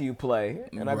sport do you play?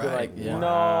 And I'd be like,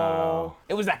 no,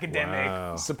 it was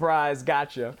academic. Surprise,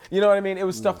 gotcha. You know what I mean? It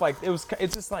was stuff like,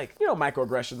 it's just like, you know,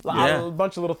 microaggressions, a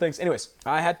bunch of little things. Anyways,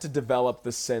 I had to develop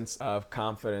the sense of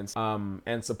confidence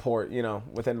and support, you know,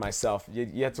 within myself.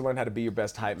 You have to learn how to be your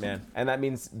best hype man. And that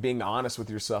means being honest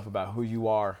with yourself about who you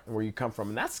are and where you come from.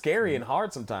 And that's scary and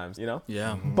hard sometimes, you know?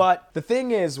 Yeah. But the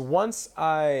thing is, once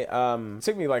it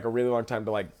took me like a really long time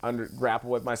to like grapple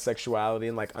with my sexuality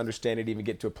and like understand it, even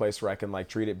get to a place where I can like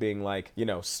treat it being like, you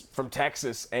know, from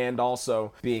Texas and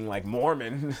also being like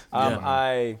Mormon.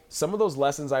 Some of those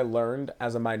lessons I learned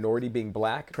as a minority being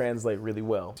black translate really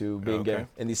well to being gay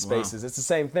in these spaces. It's the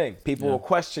same thing. People will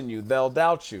question you. They'll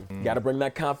doubt you. You got to bring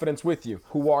that confidence with you.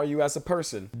 Who are you as a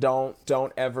person? Don't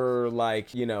ever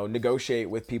like, you know, negotiate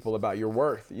with people about your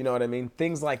worth. You know what I mean?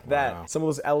 Things like that. Some of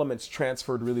those elements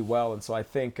transferred really well. And so I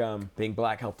think being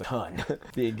black helped a ton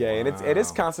being gay. And it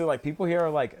is constantly like people here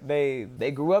are like,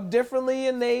 they grew up differently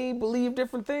and they believe believe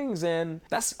different things, and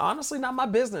that's honestly not my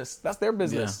business. That's their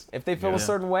business. If they feel a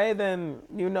certain way, then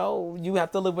you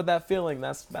have to live with that feeling.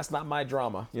 That's not my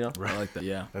drama. Right. I like that.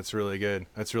 Yeah, that's really good.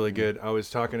 That's really good. I was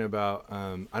talking about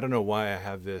I don't know why I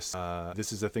have this.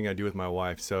 This is a thing I do with my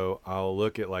wife. So I'll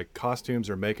look at like costumes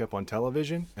or makeup on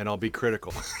television, and I'll be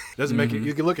critical. Doesn't make it.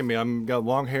 You can look at me. I'm got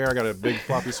long hair. I got a big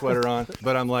floppy sweater on,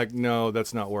 but I'm like, no,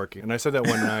 that's not working. And I said that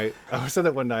one night. I said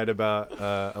that one night about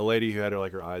a lady who had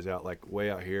her eyes out like way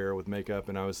out here with makeup,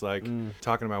 and I was like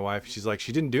talking to my wife. She's like,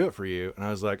 she didn't do it for you, and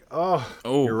I was like, oh,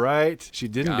 you're right. She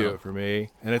didn't do it for me.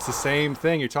 And it's the same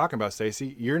thing you're talking about,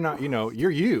 Stacey. You're not,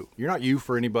 you're you. You're not you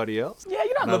for anybody else. Yeah,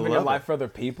 you're not living your life for other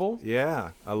people.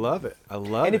 Yeah, I love it. I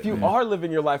love it. And if you are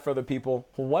living your life for other people,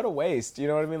 what a waste. You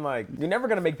know what I mean? Like, you're never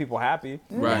gonna make people happy.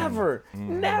 Right. Never,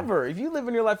 never. If you live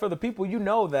in your life for other people, you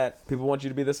know that people want you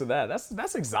to be this or that.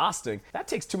 That's exhausting. That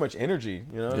takes too much energy.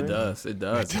 You know what I mean? It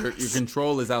does. Your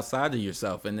control is outside of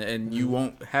yourself, and you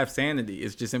won't have sanity.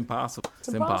 It's just impossible. It's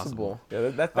impossible. Yeah,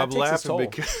 that takes its toll.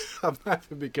 I'm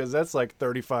laughing because that's like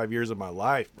 35 years of my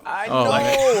life. I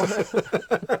know.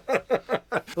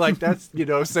 Like that's,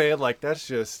 saying like that's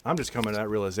just, I'm just coming to that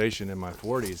realization in my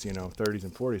 40s, 30s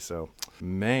and 40s. So,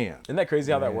 man. Isn't that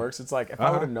crazy how that works? It's like, if I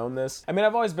would have known this. I mean,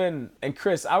 I've always been, and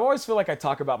Chris, I always feel like I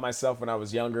talk about myself when I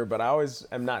was younger, but I always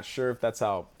am not sure if that's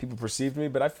how people perceived me.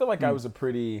 But I feel like I was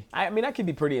I could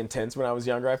be pretty intense when I was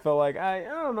younger. I felt like, I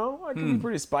don't know, I could be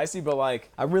pretty spicy, but like,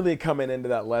 I really coming into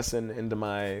that lesson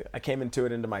I came into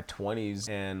it into my 20s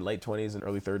and late 20s and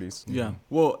early 30s. Yeah.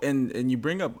 Well, and you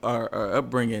bring up our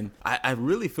upbringing. I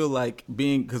really feel like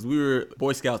because we were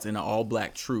Boy Scouts in an all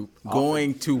black troop,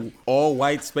 going to all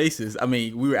white spaces. I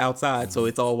mean, we were outside, so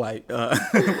it's all white.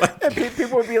 And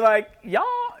people would be like,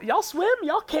 y'all swim?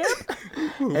 Y'all camp?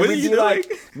 And what are you doing?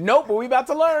 Like, nope, but we about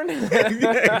to learn.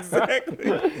 Yeah,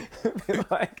 exactly.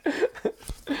 Like,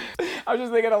 I was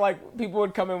just thinking of like, people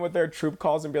would come in with their troop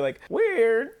calls and be like,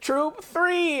 we're troop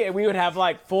 3. And we would have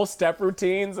like full step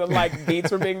routines and like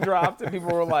beats were being dropped. And people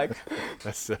were like,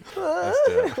 that's dope.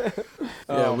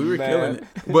 Yeah, we were killing it.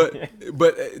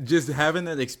 But just having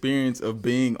that experience of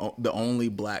being the only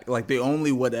black, like the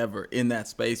only whatever in that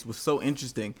space was so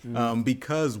interesting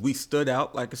because we stood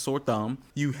out like a sore thumb.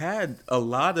 You had a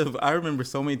lot of, I remember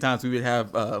so many times we would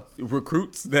have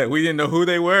recruits that we didn't know who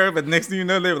they were, but next thing you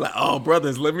know, they were like, oh,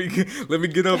 brothers, let me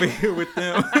get over here with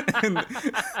them. And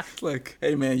it's like,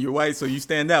 hey, man, you're white, so you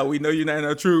stand out. We know you're not in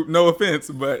our troop. No offense,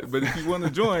 but if you want to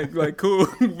join, like, cool.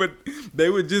 But they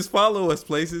would just follow us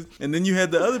places. And then you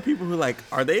had the other people who were like,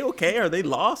 are they okay? Are they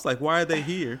lost? Like, why are they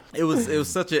here? It was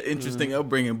such an interesting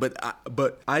upbringing.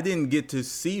 But I didn't get to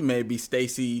see maybe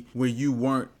Stacey where you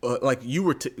weren't like you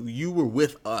were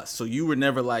with us. So you were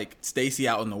never like Stacey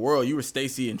out in the world. You were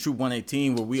Stacey in Troop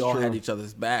 118 where we all had each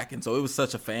other's back. And so it was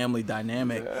such a family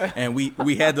dynamic. And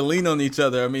we had to lean on each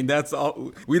other. I mean, that's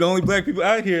all. We the only black people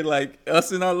out here, like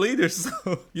us and our leaders.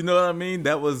 So you know what I mean?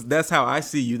 That's how I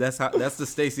see you. That's the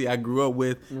Stacey I grew up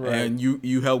with, right. And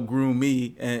you helped groom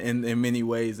me in many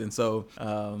ways. And so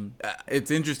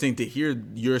it's interesting to hear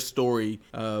your story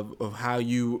of how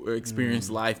you experienced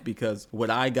life, because what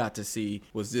I got to see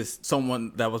was just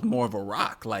someone that was more of a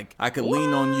rock. Like I could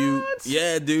lean on you.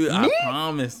 Yeah, dude. Me? I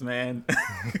promise, man.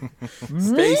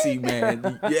 Stacey,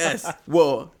 man. Yes.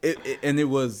 Well, it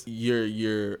was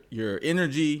your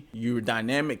energy. You were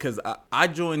dynamic, because I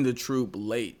joined the troop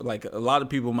late. Like a lot of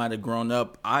people might have grown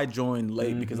up. I joined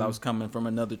late because I was coming from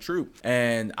another troop,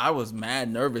 and I was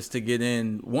mad nervous to get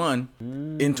in.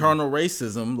 Internal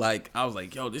racism. Like I was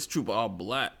like, yo, this troop all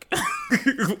black.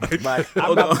 Like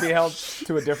I'm about to be held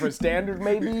to a different standard,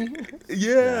 maybe.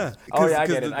 Yeah. Oh yeah,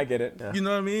 I get it. Yeah. You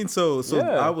know what I mean? So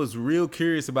I was real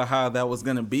curious about how that was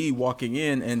gonna be walking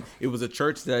in, and it was a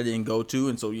church that I didn't go to,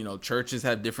 and so churches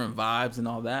have different vibes and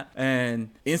all that. And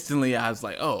instantly I was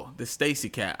like, oh, this Stacey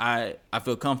cat, I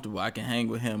feel comfortable. I can hang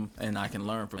with him and I can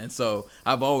learn from him. And so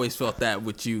I've always felt that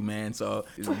with you, man. So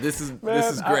this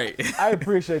is great. I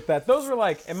appreciate that. Those were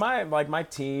like in my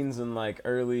teens and like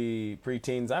early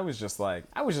preteens, I was just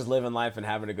living life and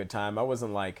having a good time. I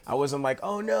wasn't like,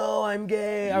 oh no, I'm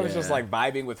gay. I was just like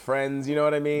vibing with friends. You know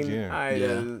what I mean? Yeah.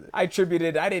 I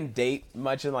didn't date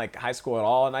much in like high school at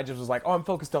all, and I just was like, oh, I'm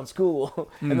focused on school.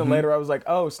 And then later I was like,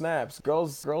 oh snaps,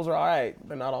 girls are all right.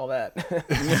 They're not all that.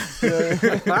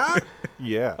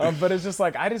 Yeah. But it's just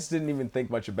like I just didn't even think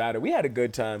much about it. We had a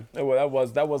good time. That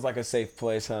was like a safe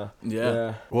place, huh?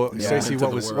 Yeah. Well, Stacey,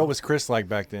 what was Chris like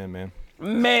back then, man?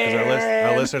 Man,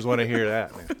 our listeners want to hear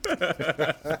that, man.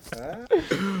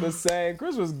 The same.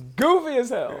 Chris was goofy as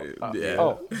hell. Yeah.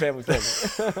 Oh, family.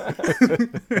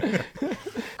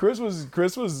 Chris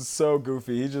was so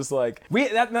goofy. He just like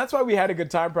that's why we had a good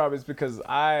time probably, is because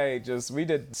we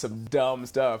did some dumb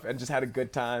stuff and just had a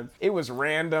good time. It was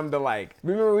random to like,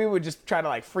 remember we would just try to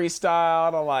like freestyle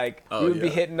to like, we would be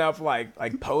hitting up like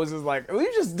poses, like we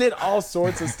just did all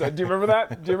sorts of stuff. Do you remember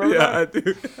that? Do you remember that?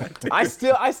 I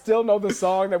do. I still know the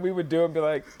song that we would do and be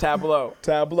like, tableau,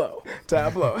 tableau,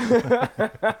 tableau.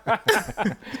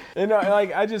 You know,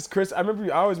 like Chris, I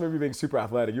always remember you being super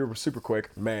athletic. You were super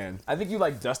quick. Man, I think you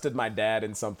like dusted my dad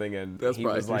in something, and he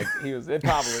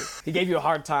gave you a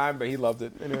hard time, but he loved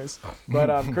it anyways.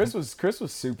 But Chris was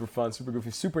super fun, super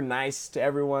goofy, super nice to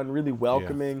everyone, really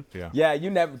welcoming.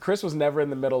 Chris was never in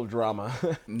the middle of drama.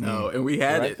 No, and we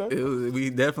had it. We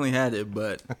definitely had it,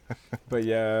 but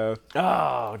yeah.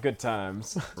 Good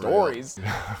times. Stories.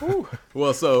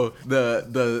 Well, so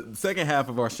the second half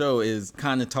of our show is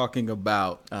kind of talking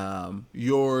about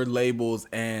your labels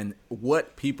and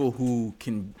what people who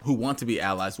want to be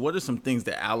allies, what are some things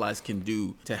that allies can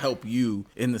do to help you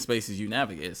in the spaces you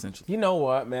navigate, essentially? You know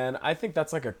what, man? I think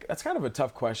that's kind of a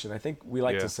tough question. I think we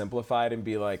like to simplify it and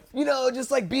be like,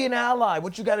 just like be an ally.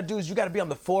 What you got to do is you got to be on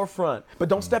the forefront, but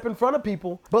don't step in front of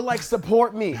people, but like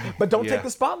support me, but don't take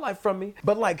the spotlight from me.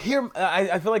 But like here,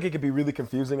 I feel like it could be really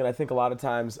confusing. And I think a lot of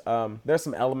times there's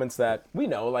some elements that we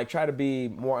know, like try to be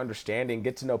more understanding,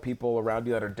 get to know people around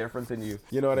you that are different than you.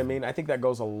 You know what I mean? I think that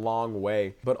goes a long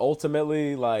way. But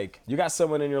ultimately, like you got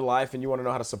someone in your life and you want to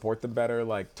know how to support them better,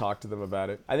 like talk to them about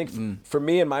it. I think for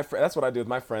me and my friends, that's what I do with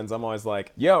my friends. I'm always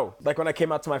like, yo, like when I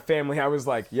came out to my family, I was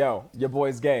like, yo, your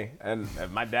boy's gay. And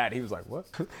my dad, he was like, what?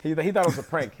 he thought it was a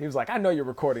prank. He was like, I know you're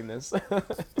recording this.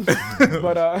 But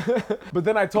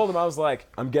then I told him, I was like,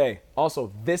 I'm gay.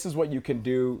 Also, this is what you can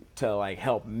do to like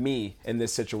help me in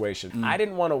this situation. I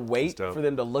didn't want to wait for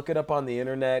them to look it up on the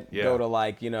internet, go to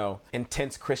like,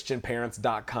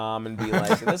 intensechristianparents.com and be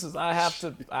like, this is, I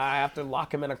have to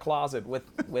lock him in a closet with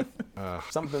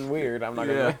something weird. I'm not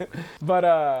gonna. But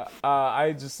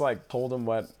I just like told him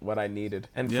what I needed.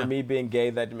 And for me being gay,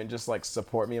 that meant just like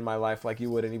support me in my life like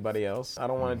you would anybody else. I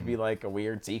don't want it to be like a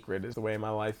weird secret. It's the way my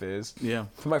life is. Yeah.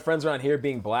 For my friends around here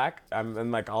being black,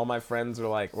 and like all my friends are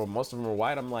like, well, most of them are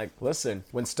white. I'm like, listen,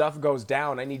 when stuff goes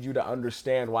down, I need you to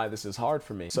understand why this is hard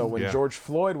for me. So when George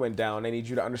Floyd went down, I need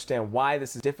you to understand why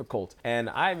this is difficult. And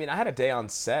I had a day on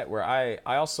set where I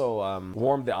also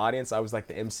warmed the audience. I was like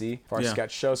the MC for our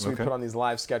sketch show. So we put on these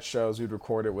live sketch shows. We'd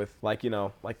record it with like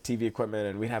TV equipment,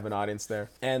 and we'd have an audience there.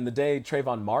 And the day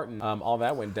Trayvon Martin, all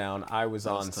that went down, I was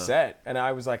on set, and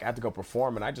I was like, I had to go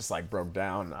perform, and I just like broke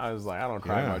down. I was like, I don't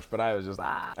cry much, but I was just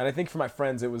And I think for my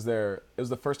friends, it was the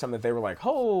first time that they were like,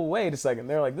 oh, wait a second.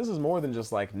 They're like, this is more than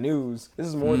just like news. This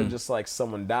is more than just like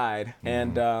someone died.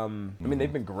 And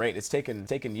they've been great. It's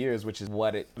taken years, which is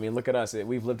look at us.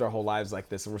 We've lived our whole lives like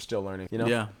this, and we're still learning,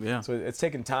 Yeah. So it's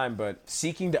taken time, but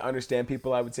seeking to understand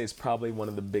people, I would say, is probably one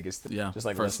of the biggest things. Yeah. Just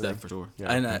like first listening. step for sure.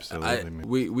 Yeah. And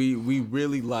we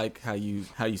really like how you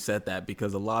said that,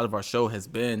 because a lot of our show has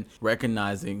been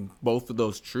recognizing both of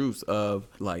those truths of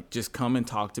like, just come and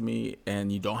talk to me,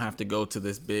 and you don't have to go to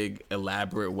this big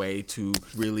elaborate way to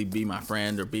really be my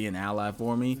friend or be an ally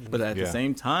for me. But at the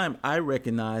same time, I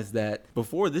recognize that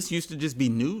before, this used to just be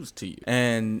news to you,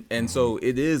 and so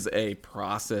it is a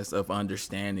process of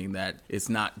understanding that it's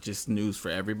not just news for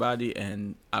everybody,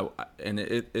 and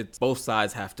it's both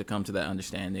sides have to come to that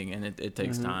understanding, and it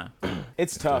takes time.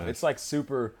 It's tough. It's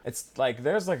like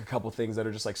there's like a couple things that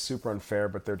are just like super unfair,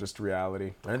 but they're just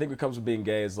reality. And I think what comes with being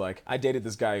gay is like, I dated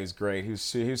this guy who's great. He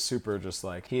was super just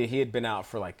like, he had been out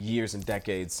for like years and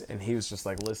decades, and he was just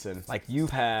like, listen, like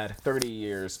you've had 30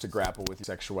 years to grapple with your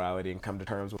sexuality and come to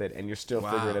terms with it, and you're still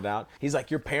figuring it out. He's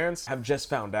like, your parents have just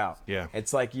found out. Yeah.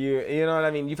 It's like you know what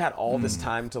I mean? You've had all this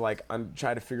time to like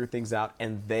try to figure things out,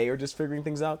 and they are just figuring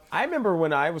things out. I remember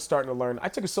when I was starting to learn, I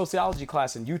took a sociology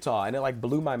class in Utah, and it like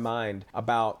blew my mind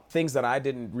about things that I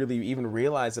didn't really even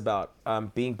realize about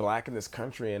being black in this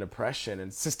country, and oppression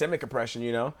and systemic oppression,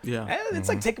 Yeah. And it's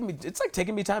like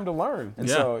taking me time to learn. And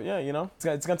so,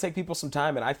 it's gonna take people some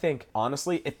time. And I think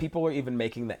honestly, if people are even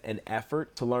making an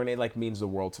effort to learn, it like means the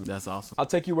world to me. That's awesome. I'll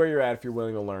take you where you're at if you're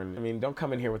willing to learn. I mean, don't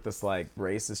come in here with this like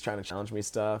racist trying to challenge me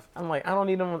stuff. I'm like, I don't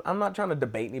need them. I'm not trying to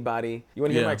debate anybody. You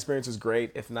want to hear my experience is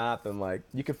great. If not, then like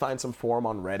you can find some forum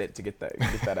on Reddit to get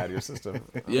that out of your system.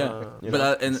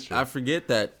 I forget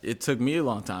that it took me a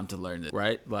long time to learn it,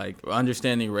 right? Like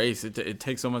understanding race, it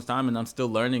takes so much time, and I'm still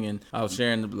learning. And I was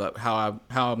sharing how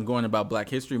I'm going about Black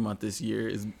History Month this year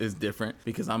is different,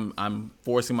 because I'm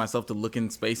forcing myself to look into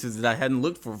spaces that I hadn't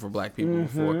looked for Black people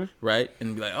before, right?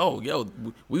 And be like, oh, yo,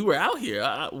 we were out here.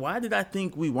 Why did I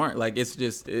think we weren't? Like, it's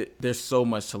just, there's so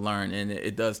much to learn, and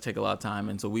it does take a lot of time.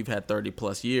 And so we've had 30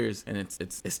 plus years, and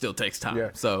it still takes time. Yeah.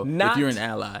 So if you're an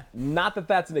ally. Not that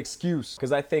that's an excuse,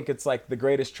 because I think it's like the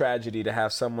greatest tragedy to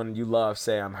have someone you love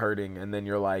say, I'm hurting, and then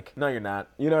you're like, no, you're not.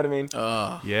 You know what I mean?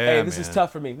 Yeah, hey, this is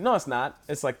tough for me. No, it's not.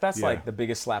 It's like, that's like the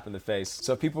biggest slap in the face.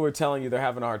 So if people were telling you they're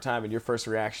having a hard time, and your first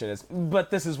reaction is, but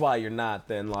this is why you're not,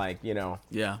 then like, you know,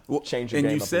 change your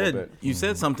game up a little bit. You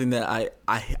said something that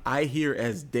I hear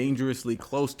as dangerously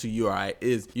close to you,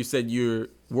 is you said you're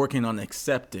working on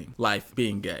accepting life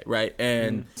being gay, right?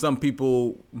 And some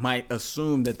people might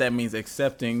assume that means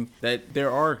accepting that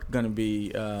there are going to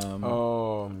be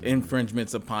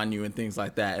infringements upon you and things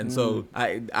like that. And so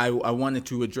I wanted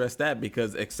to address that,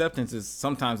 because acceptance is,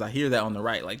 sometimes I hear that on the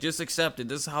right, like, just accept it.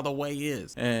 This is how the way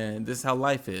is, and this is how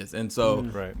life is. And so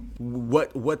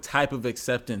what type of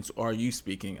acceptance are you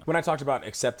speaking of? When I talked about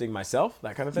accepting myself,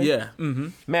 that kind of thing? Yeah.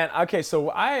 Man, okay,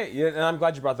 so and I'm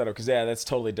glad you brought that up, because that's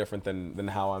totally different than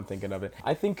how I'm thinking of it.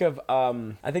 I think of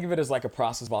it as like a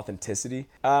process of authenticity.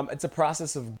 It's a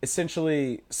process of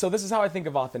essentially, so this is how I think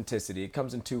of authenticity. It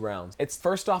comes in 2 rounds. It's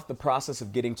first off the process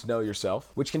of getting to know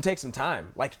yourself, which can take some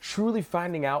time, like truly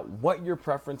finding out what your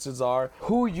preferences are,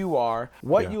 who you are,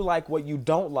 what you like, what you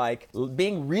don't like,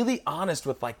 being really honest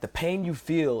with like the pain you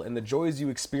feel and the joys you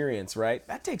experience, right?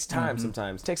 That takes time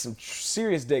sometimes. It takes some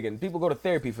serious digging. People go to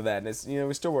therapy for that, and it's,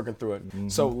 we're still working through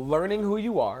it. So learning who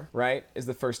you are, right, is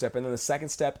the first step. And then the second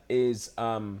step is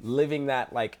living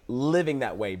that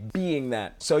way, being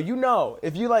that. So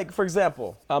if you like, for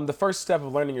example, the first step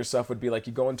of learning yourself would be like,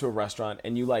 you go into a restaurant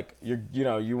and you like, you're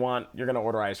gonna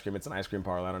order ice cream. It's an ice cream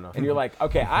parlor, I don't know. And you're like,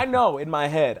 okay, I know in my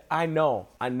head, I know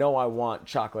I want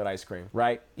chocolate ice cream,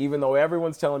 right? Even though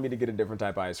everyone's telling me to get a different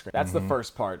type of ice cream. That's the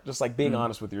first part, just like being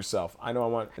honest with yourself. I know I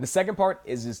want. And the second part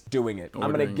is just doing it.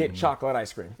 I'm gonna get chocolate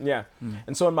ice cream. Yeah.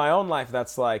 And so in my own life,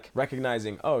 that's like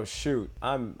recognizing, oh shoot,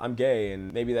 I'm gay,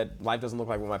 and maybe that life doesn't look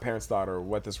like what my parents thought or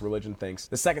what this religion thinks.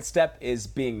 The second step is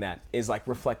being that, is like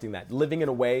reflecting that, living in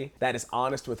a way that is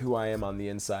honest with who I am on the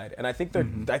inside. And I think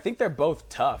they're both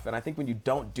tough. And I think when you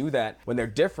don't do that, when they're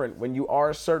different, when you are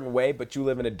a certain way but you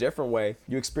live in a different way,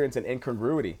 you experience an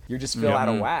incongruity. You just feel out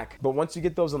of whack. But once you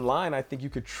get those in line, I think you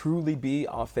could truly be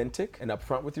authentic and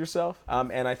upfront with yourself.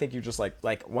 And I think you're just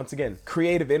like once again,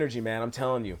 creative energy, man. I'm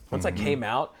telling you. Once I came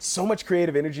out, so much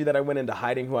creative energy that I went into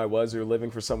hiding who I was or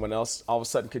living for someone else, all of a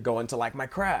sudden could go into like my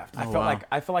craft. I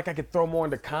felt like I could throw more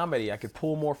into comedy. I could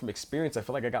pull more from experience. I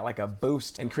feel like I got like a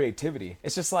boost in creativity.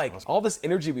 It's just like all this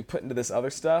energy we put into this other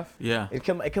stuff. Yeah. It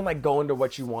can like go into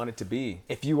what you want it to be.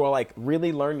 If you are like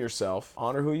really learn yourself,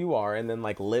 honor who you are, and then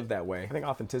like live that way. I think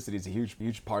authenticity is a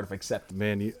huge part of acceptance.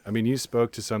 Man, you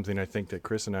spoke to something I think that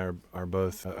Chris and I are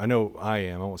both. I know I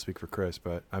am. I won't speak for Chris,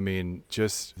 but I mean,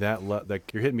 just that.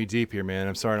 Like you're hitting me deep here, man.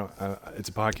 I'm sorry. It's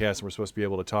a podcast, and we're supposed to be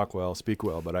able to speak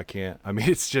well, but I can't. I mean,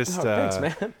 it's just thanks,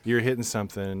 man. You're hitting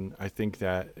something. I think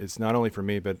that it's not only for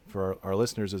me, but for our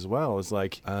listeners as well. Is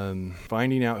like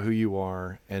finding out who you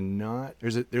are, and not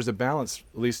there's a balance,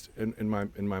 at least in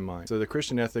my mind. So the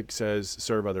Christian ethic says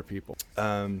serve other people,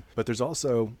 but there's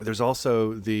also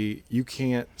you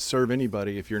can't serve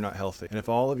anybody if you're not healthy, and if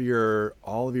all of your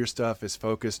stuff is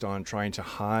focused on trying to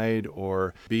hide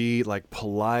or be like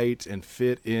polite and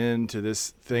fit into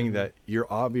this thing that you're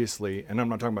obviously, and I'm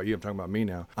not talking about you, I'm talking about me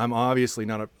now. I'm obviously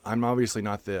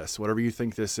not this. Whatever you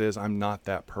think this is, I'm not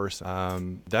that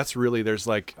person. That's really, there's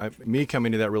like me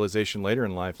coming to that realization later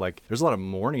in life. Like there's a lot of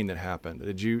mourning that happened.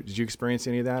 Did you experience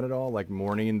any of that at all? Like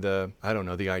mourning the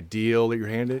ideal that you're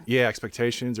handed? Yeah,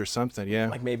 expectations or something. Yeah.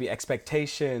 Like maybe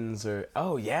expectations or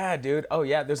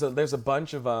there's a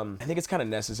bunch of I think it's kind of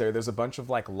necessary. There's a bunch of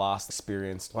like lost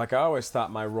experience. Like I always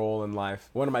thought my role in life,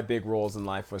 one of my big roles in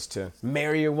life was to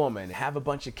marry a woman, have a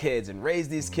bunch of kids, and raise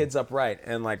these kids up right.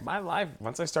 And like my life,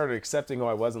 once I started accepting who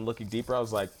I was and looking deeper, I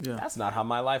was like, that's not how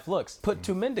my life looks. Put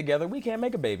 2 men together, we can't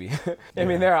make a baby. I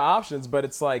mean, there are options, but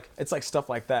it's like stuff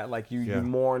like that. Like you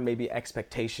mourn maybe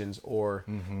expectations or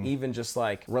even just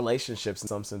like relationships in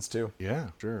some sense too. Yeah,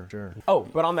 sure. Oh,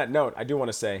 but on that note, I do want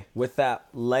to say, with that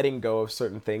letting go of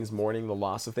certain things, mourning the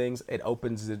loss of things, it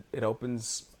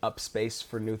opens up space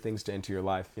for new things to enter your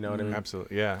life. You know what I mean?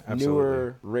 Absolutely. Yeah, absolutely.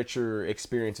 Newer, richer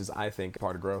experiences, I think, are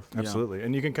part of growth. Absolutely. Yeah.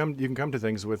 And you can come to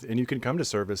things and you can come to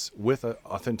service with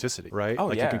authenticity, right? Oh,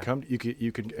 like yeah.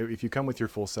 You can if you come with your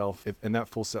full self, and that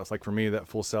full self, like for me, that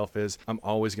full self is, I'm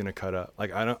always going to cut up.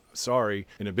 Like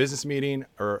in a business meeting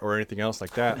or anything else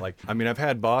like that. Like, I mean, I've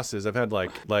had bosses, I've had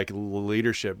like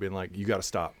leadership being like, you got to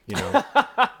stop, you know?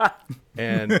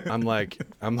 And I'm like,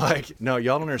 no,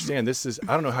 y'all don't understand.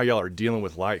 I don't know how y'all are dealing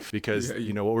with life, because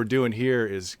what we're doing here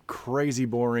is crazy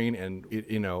boring, and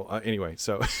anyway.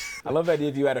 So I love the idea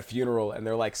of you at a funeral and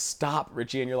they're like, "Stop,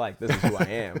 Richie," and you're like, "This is who I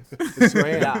am." This is who I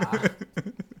am. Yeah.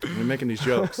 I'm making these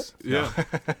jokes. Yeah.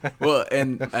 Well,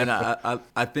 and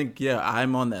I think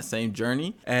I'm on that same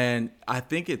journey, and I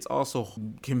think it's also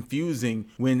confusing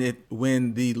when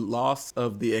the loss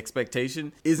of the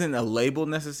expectation isn't a label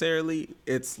necessarily.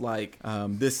 It's like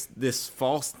this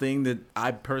false thing that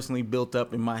I personally built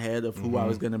up in my head of who I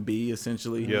was gonna be,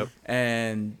 essentially. Yep.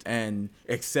 And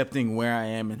accepting where I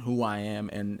am and who I am,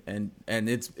 and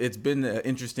it's been an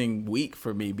interesting week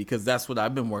for me, because that's what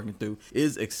I've been working through,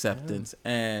 is acceptance.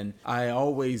 And I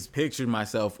always pictured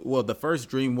myself, well, the first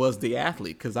dream was the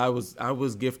athlete, because I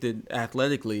was gifted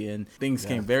athletically, and things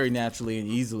came very naturally and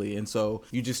easily. And so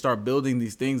you just start building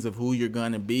these things of who you're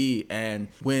gonna be, and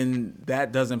when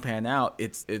that doesn't pan out,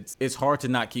 it's hard to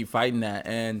not keep fighting that,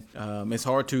 and it's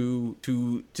hard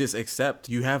to just accept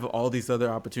you have all these other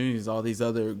opportunities, all these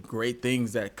other great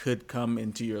things that could come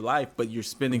into your life, but you're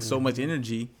spending so much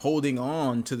energy holding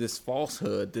on to this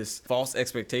falsehood, this false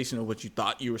expectation of what you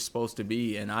thought you were supposed to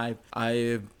be. And I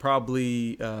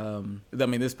probably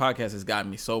this podcast has gotten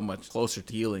me so much closer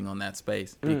to healing on that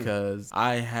space, because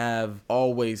I have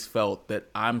always felt that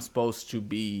I'm supposed to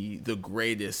be the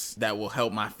greatest that will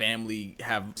help my family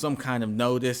have some kind of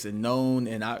notice and known.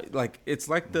 And it's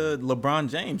like the LeBron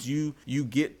James, you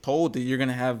get told that you're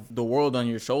gonna have the world on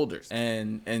your shoulders,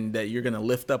 and that you're gonna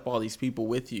lift up all these people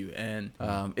with you. And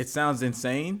it sounds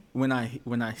insane when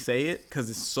I say it, because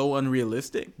it's so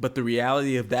unrealistic, but the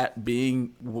reality of that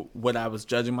being what I was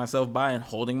judging myself by and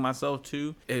holding myself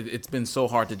to, it's been so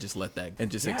hard to just let that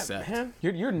and just accept. Man,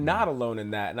 you're not alone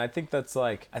in that. And I think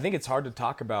it's hard to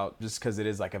talk about, just because it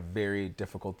is like a very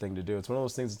difficult thing to do. It's one of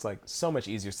those things that's like so much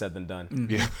easier said than done.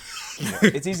 Yeah.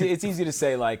 It's easy to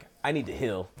say, like, I need to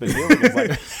heal, but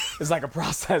healing is like a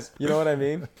process. You know what I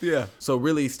mean? Yeah. So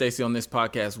really, Stacey, on this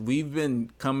podcast, we've been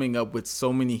coming up with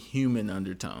so many human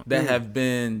undertones that have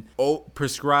been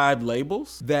prescribed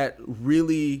labels that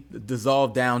really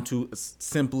dissolve down to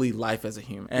simply life as a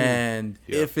human. And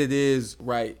if it is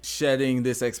shedding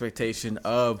this expectation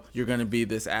of you're going to be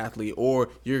this athlete, or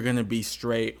you're going to be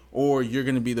straight, or you're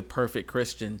going to be the perfect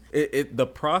Christian, the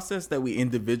process that we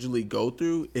individually go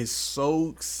through is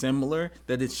so similar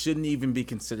that it shouldn't even be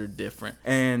considered different.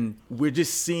 And we're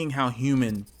just seeing how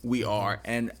human we are.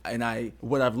 And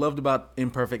what I've loved about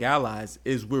Imperfect Allies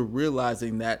is we're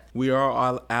realizing that we are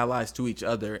all allies to each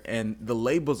other, and the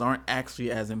labels aren't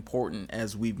actually as important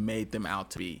as we've made them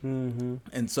out to be.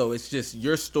 And so it's just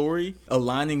your story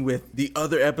aligning with the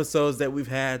other episodes that we've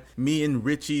had, me and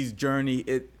Richie's journey.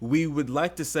 We would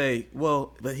like to say,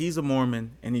 well, but he's a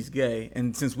Mormon and he's gay,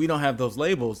 and since we don't have those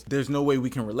labels, there's no way we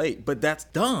can relate. But that's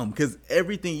dumb, because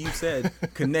everything you said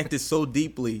connected so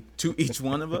deeply to each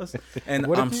one of us, and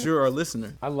I'm sure our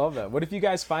listener. I love that. What if you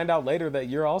guys find out later that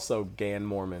you're also gay and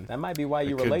Mormon? That might be why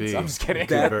you relate. So I'm just kidding.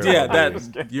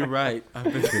 You're right.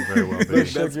 Very well be.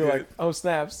 You're like, oh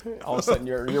snaps! All of a sudden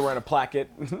you're wearing a placket,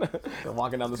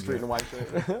 walking down the street in a white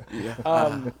shirt.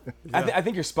 I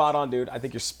think you're spot on, dude. I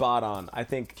think you're spot on. I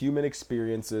think human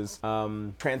experiences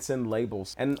transcend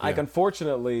labels, and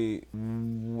unfortunately,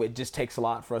 it just takes a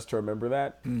lot for us to remember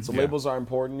that. So labels are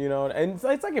important, and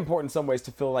it's like important in some ways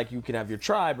to feel like you can have your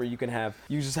tribe, or you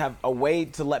just have a way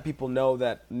to let people know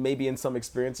that maybe in some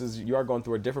experiences you are going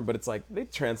through a different, but it's like they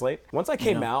translate. Once I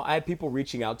came out, I had people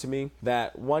reaching out to me.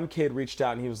 That one kid reached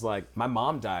out and he was like, my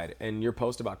mom died, and your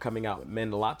post about coming out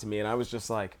meant a lot to me. And I was just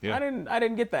like, I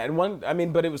didn't get that.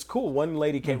 And but it was cool. One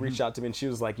lady reached out to me and she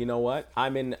was like, you know what?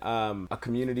 I'm in a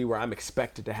community where I'm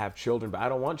expected to have children, but I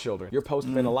don't want children. Your post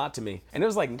meant a lot to me. And it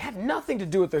was like, it had nothing to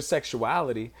do with their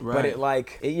sexuality, but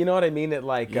you know what I mean?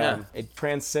 It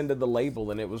transcended the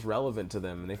label, and it was relevant to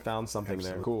them, and they found something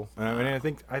there. Cool. I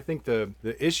think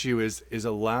the issue is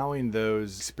allowing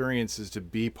those experiences to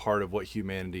be part of what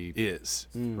humanity is,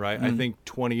 right? I think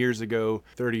 20 years ago,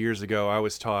 30 years ago, I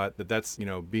was taught that's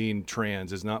being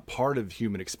trans is not part of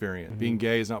human experience. Being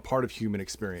gay is not part of human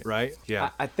experience, right? Yeah.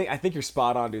 I think you're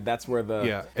spot on, dude. That's where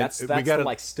that's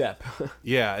the step.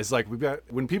 Yeah, it's like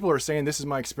when people are saying this is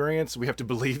my experience, we have to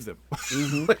believe them.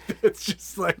 It's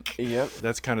just like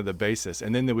that's kind of the basis,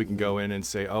 and then we can go in and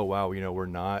say, oh wow, we're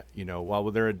not,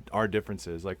 while there are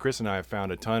differences. Like Chris and I have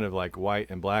found a ton of like white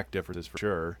and black differences for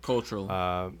sure. Cultural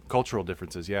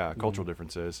differences, cultural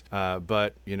differences.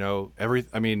 But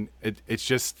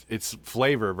it's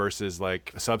flavor versus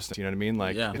like substance. You know what I mean?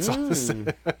 Like it's all the same.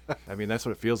 I mean, that's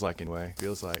what it feels like anyway.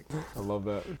 Feels like. I love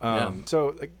that.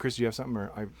 So, Chris, do you have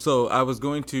something? So I was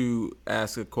going to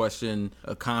ask a question,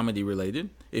 comedy related.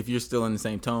 if you're still in the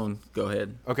same tone, go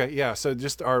ahead. Okay, yeah. So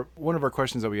just one of our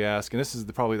questions that we ask, and this is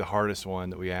probably the hardest one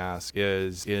that we ask,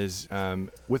 is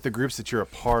with the groups that you're a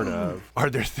part of, are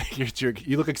there things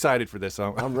you look excited for this?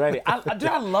 I'm ready.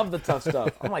 I love the tough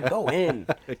stuff. I'm like, go in,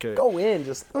 okay. Go in,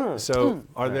 just.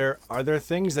 Are there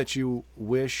things that you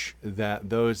wish that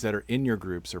those that are in your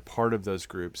groups or part of those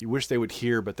groups, you wish they would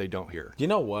hear but they don't hear? You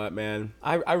know what, man?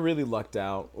 I really lucked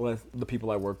out with the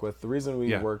people I work with. The reason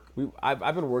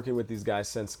I've been working with these guys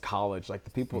since college. Like the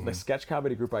people, the sketch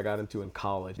comedy group I got into in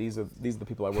college. These are the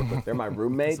people I work with. They're my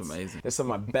roommates. That's amazing. They're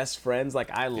some of my best friends.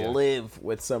 Like I live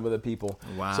with some of the people.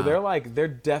 Wow. So they're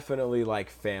definitely like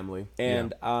family.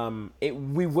 And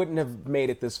we wouldn't have made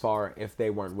it this far if they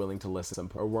weren't willing to listen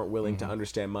or weren't willing to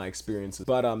understand my experiences.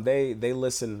 But they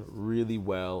listen really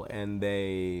well, and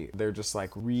they're just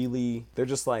like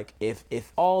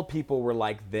if all people were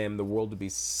like them, the world would be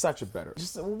such a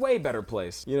way better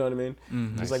place. You know what I mean?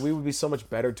 It's like we would be so much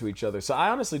better to each other. So I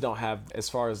honestly don't have, as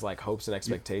far as like hopes and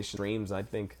expectations, dreams. I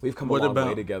think we've come a long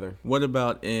way together. What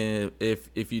about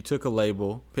if you took a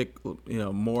label, pick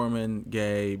Mormon,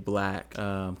 gay, black,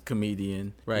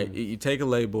 comedian, right? You take a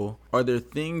label. Are there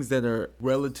things that are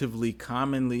relatively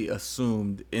commonly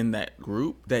assumed in that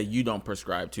group that you don't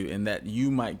prescribe to, and that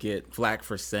you might get flack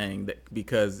for saying that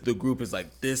because the group is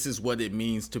like, this is what it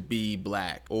means to be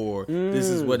black, or this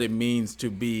is what it means to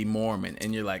be Mormon,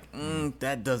 and you're like,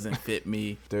 that doesn't fit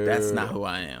me. Dude. That's not who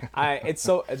I am. It's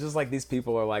just like these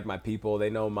people are like my people. They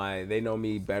know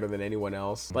me better than anyone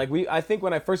else. Like I think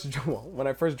when I first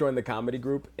joined the comedy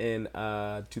group in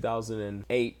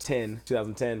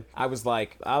 2010, I was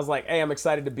like, hey, I'm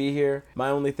excited to be here. My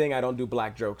only thing, I don't do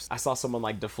black jokes. I saw someone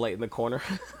like deflate in the corner.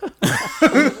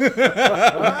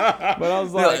 But I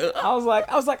was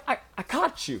like, I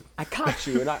caught you.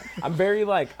 And I'm very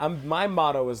like, my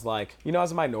motto is like,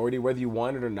 as a minority, whether you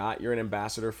want it or not, you're an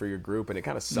ambassador for your group, and it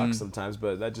kind of sucks sometimes,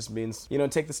 but that just means,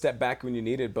 take the step back when you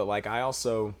need it. But like, I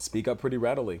also speak up pretty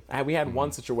readily. We had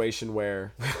one situation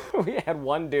where we had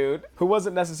one dude who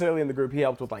wasn't necessarily in the group. He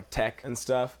helped with like tech and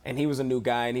stuff, and he was a new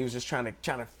guy, and he was just trying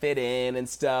to fit in and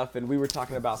stuff. And we were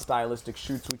talking about stylistic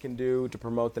shoots we can do to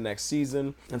promote the next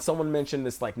season. And someone mentioned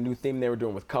this like new theme they were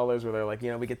doing with colors, where they're like,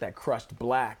 we get that crushed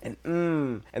black,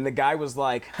 and the guy was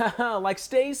like, haha, like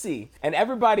Stacy. And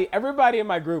everybody in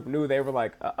my group knew. They were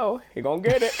like, uh-oh, he gonna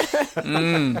get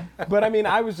it. But I mean,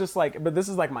 I was just like, but this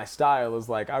is like my style, is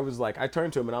like, I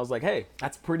turned to him and I was like, hey,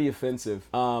 that's pretty offensive,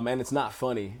 and it's not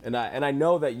funny, and I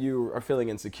know that you are feeling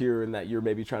insecure and that you're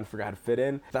maybe trying to figure out how to fit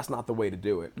in. That's not the way to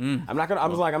do it. I'm not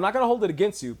gonna hold it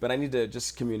against you, but I need to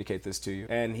just communicate this to you.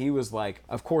 And he was like,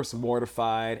 of course,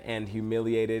 mortified and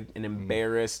humiliated and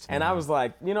embarrassed. And I was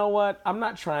like, you know what? I'm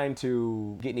not trying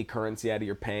to get any currency out of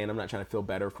your pain. I'm not trying to feel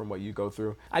better from what you go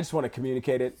through. I just want to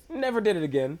communicate it. Never did it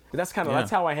again. But that's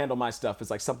that's how I handle my stuff. It's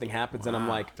like something happens and I'm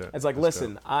like,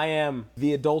 listen, dope. I am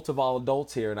the adult of all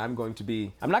adults here, and I'm not going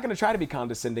to try to be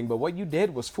condescending, but what you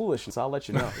did was foolish, so I'll let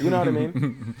you know. You know what I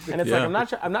mean? And it's like,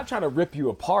 I'm not trying to rip you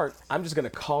apart. I'm just going to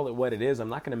call it what it is. I'm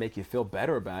not going to make you feel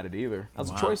better about it either.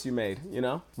 That's a choice you made,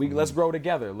 Let's grow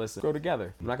together. Grow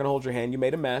together. I'm not going to hold your hand. You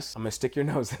made a mess. I'm going to stick your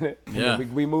nose in it. Yeah.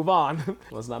 We move on.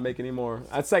 Let's not make any more.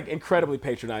 That's like incredibly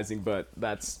patronizing, but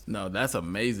that's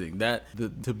amazing.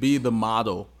 To be the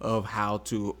model of how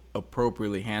to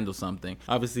appropriately handle something.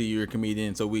 Obviously, you're a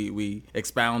comedian, so we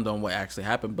expound on what actually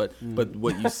happened. But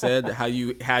what you said, how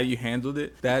you handled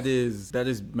it, that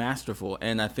is masterful.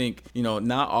 And I think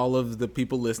not all of the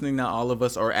people listening, not all of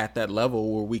us are at that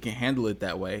level where we can handle it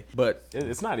that way. But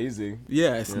it's not easy.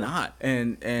 Yeah, it's not.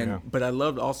 But I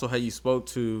loved also how you spoke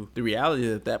to the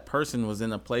reality that person was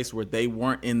in a place where they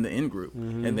weren't in the in-group,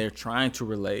 and they're trying to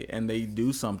relate, and they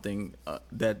do something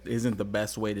that isn't the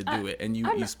best way to do it. And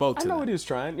you spoke to that. I know what he was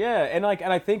trying. Yeah, and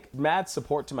I think mad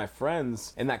support to my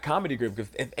friends in that comedy group.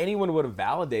 If anyone would have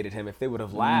validated him, if they would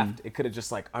have laughed, it could have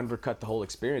just like undercut the whole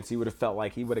experience. He would have felt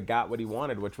like he would have got what he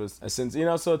wanted, which was a sense,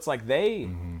 So it's like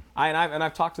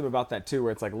I've talked to him about that too,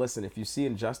 where it's like, listen, if you see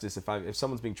injustice, if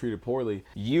someone's being treated poorly,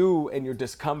 you and your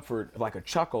discomfort, like a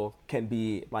chuckle, can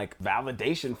be like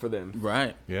validation for them.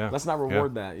 Right. Yeah. Let's not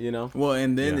reward that. Well,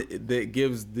 and then it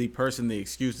gives the person the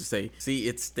excuse to say, see,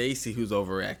 it's Stacy who's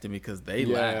overacting because they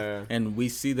laugh, and we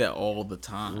see that all the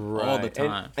time. Right. All the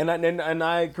time. And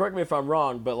I correct me if I'm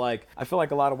wrong, but like I feel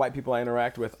like a lot of white people I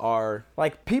interact with are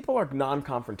like, people are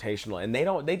non-confrontational, and they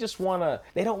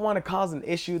don't want to cause an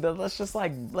issue. That let's just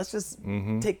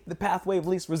take the pathway of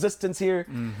least resistance here.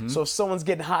 So if someone's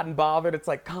getting hot and bothered, it's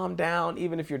like, calm down,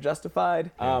 even if you're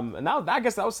justified. And now I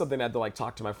guess that was something I had to like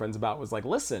talk to my friends about, was like,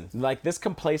 listen, like this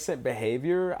complacent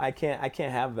behavior, I can't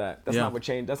have that. That's not what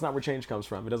change. That's not where change comes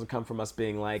from. It doesn't come from us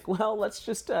being like, well, let's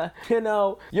just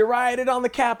you rioted on the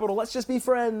Capitol. Let's just be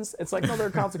friends. It's like, no, there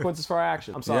are consequences for our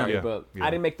action. I'm sorry, but I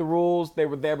didn't make the rules. They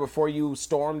were there before you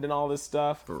stormed and all this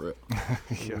stuff. For real.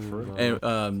 Yeah, for real.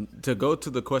 And to go to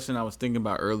the question I was thinking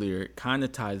about earlier, it kind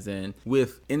of ties in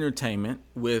with entertainment,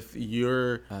 with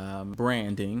your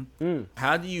branding.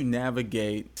 How do you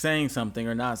navigate saying something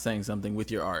or not saying something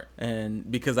with your art? And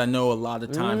because I know a lot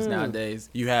of times nowadays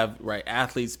you have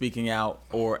athletes speaking out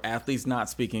or athletes not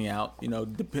speaking out,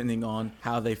 depending on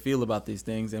how they feel about these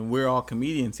things. And we're all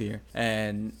comedians here,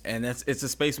 and it's a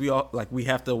space we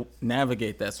have to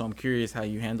navigate that. So I'm curious how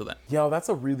you handle that. Yo, that's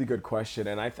a really good question.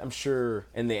 And I'm sure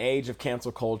in the age of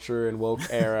cancel culture and woke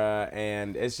era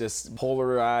and it's just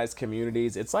polarized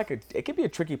communities, it can be a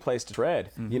tricky place to tread.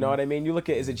 You know what I mean? You look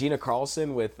at, is it Gina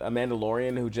Carlson with A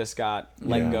Mandalorian who just got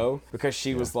let go because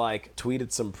she was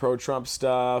tweeted some pro-Trump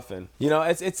stuff, and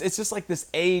it's just like this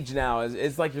age now.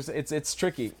 It's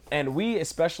tricky. And we,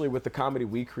 especially with the comedy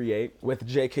we create with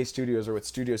JK Studios or with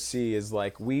Studio C, is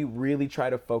we really try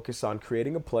to focus on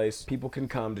creating a place people can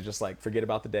come to just forget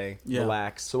about the day,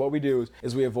 relax. So what we do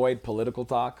is we avoid political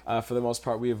talk. For the most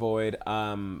part, we avoid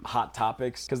hot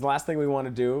topics, because the last thing we want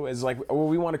to do is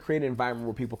we want to create an environment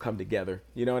where people come together.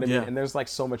 You know what I mean? And there's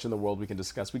so much in the world we can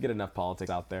discuss. We get enough politics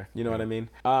out there. You know what I mean?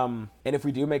 And if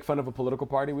we do make fun of a political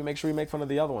party, we make sure we make fun of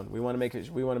the other one. We want to make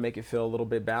it feel a little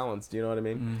bit balanced. You know what I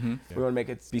mean? We want to make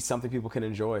it be something people can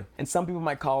enjoy. And some people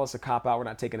might call us a cop out. We're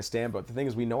not taking a stand, but the thing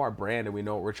is, we know our brand and we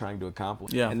know what we're trying to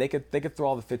accomplish. And they could throw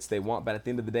all the fits they want, but at the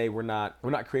end of the day, we're not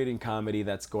creating comedy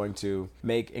that's going to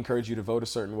encourage you to vote a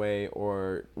certain way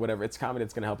or whatever. It's comedy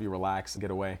that's going to help you relax and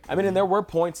get away. I mean, and there were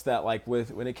points that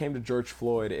when it came to George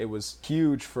Floyd, it was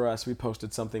huge for us. We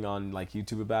posted something on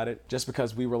YouTube about it, just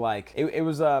because we were it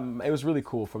was really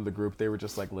cool from the group. They were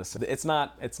just listen,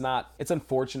 it's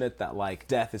unfortunate that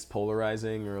death is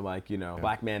polarizing, or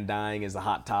black man dying is a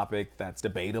hot topic that's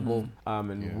debatable.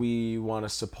 And we want to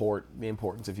support the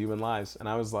importance of human lives. And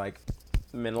I was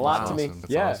it meant a lot to me.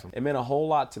 Awesome. It meant a whole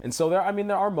lot to me. And so there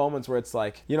are moments where it's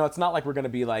it's not we're going to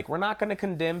be we're not going to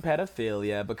condemn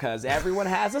pedophilia because everyone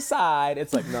has a side.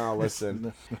 It's no,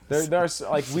 listen. There's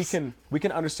we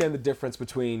can understand the difference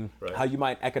between how you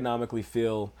might economically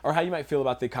feel, or how you might feel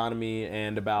about the economy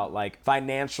and about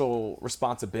financial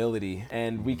responsibility,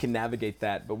 and we can navigate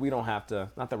that, but we don't have to.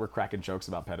 Not that we're cracking jokes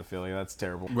about pedophilia. That's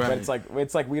terrible. But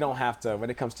it's we don't have to, when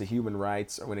it comes to human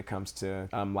rights or when it comes to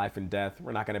life and death.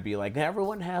 We're not going to be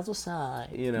everyone has a side,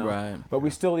 Right. But we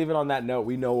still, even on that note,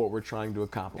 we know what we're trying to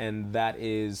accomplish, and that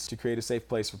is to create a safe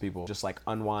place for people, just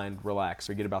unwind, relax,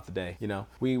 forget about the day.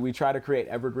 We try to create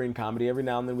evergreen comedy. Every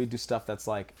now and then we do stuff that's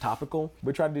topical.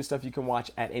 We try to do stuff you can watch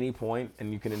at any point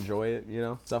and you can enjoy it.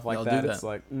 Stuff like that. It's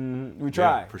we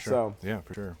try. Yeah, for sure.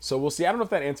 For sure. So we'll see. I don't know if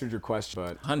that answered your question,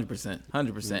 but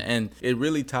 100%. And it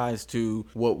really ties to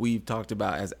what we've talked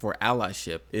about as for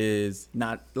allyship. Is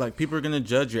not people are gonna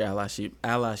judge your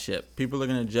allyship. People are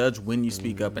going to judge when you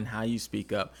speak up and how you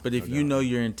speak up. But if you know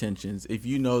your intentions, if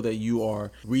you know that you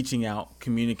are reaching out,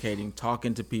 communicating,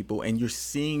 talking to people, and you're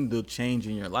seeing the change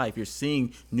in your life, you're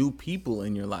seeing new people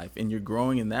in your life, and you're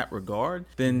growing in that regard,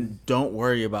 then don't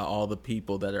worry about all the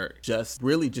people that are just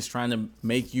trying to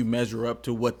make you measure up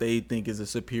to what they think is a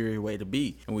superior way to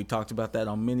be. And we talked about that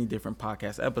on many different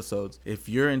podcast episodes. If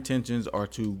your intentions are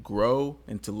to grow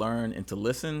and to learn and to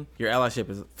listen, your allyship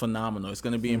is phenomenal. It's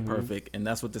going to be imperfect, and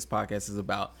that's what this podcast is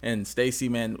about. And Stacey,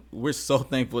 man, we're so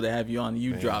thankful to have you on.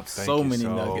 You dropped so many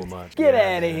nuggets. Get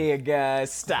out of here,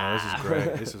 guys. Stop.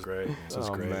 This is great. This is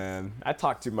great. Man, I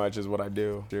talk too much is what I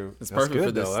do. It's perfect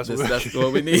for this. That's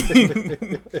what we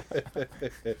need.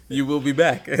 You will be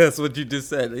back. That's what you just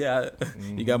said. Yeah.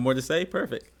 You got more to say?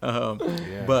 Perfect.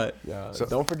 But so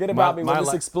don't forget about me when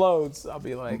this explodes. I'll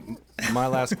be my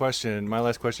last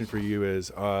question for you is,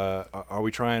 are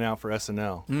we trying out for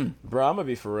SNL? Bro, I'm gonna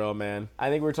be for real, man. I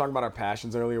think we were talking about our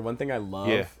passions earlier. One thing I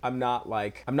love, I'm not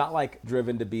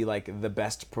driven to be the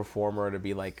best performer, to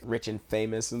be rich and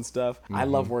famous and stuff. I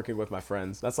love working with my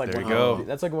friends. That's one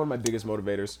of my biggest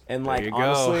motivators. And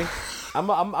honestly,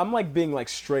 I'm being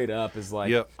straight up is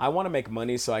I want to make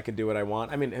money so I can do what I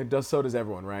want. I mean, so does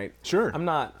everyone, right? Sure. I'm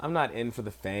not in for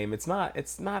the fame. It's not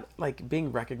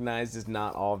being recognized is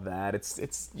not all that.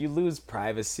 It's you lose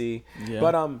privacy.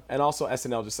 But and also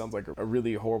SNL just sounds like a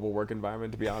really horrible work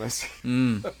environment, to be honest.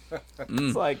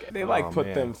 It's they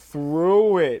put them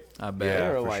through it. I bet.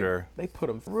 Yeah, for sure. They put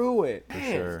them through it. For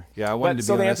sure. Yeah, I wanted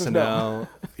to be on SNL. No.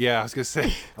 Yeah, I was gonna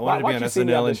say I wanted to be on SNL.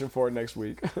 The audition for it next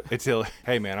week.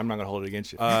 Hey man, I'm not gonna hold it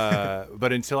against you.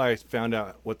 But until I found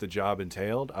out what the job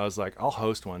entailed, I was I'll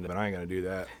host one, but I ain't gonna do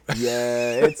that.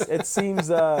 Yeah, it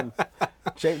seems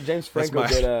James Franco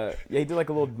he did like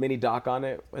a little mini doc on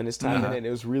it in his time in it, and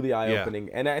it was really eye-opening.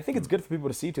 And I think it's good for people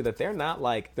to see too that they're not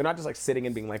just like sitting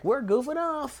and being like, we're goofing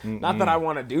off. Not that I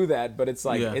want to do that, but it's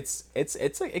like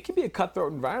it can be a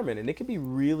cutthroat environment, and it can be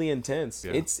really intense.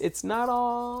 It's not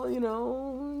all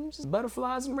just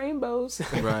butterflies and rainbows.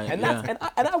 Right. and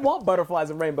I want butterflies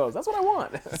and rainbows. That's what I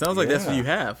want. Sounds like that's what you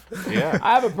have. Yeah.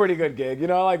 I have a pretty good gig.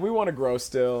 Like we want to grow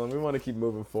still, and we want to keep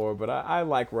moving forward. But I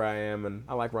like where I am, and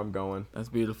I like where I'm going. That's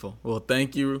beautiful. Well,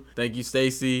 thank you,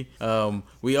 Stacey.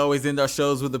 We always end our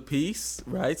shows with a piece,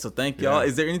 right? So thank y'all.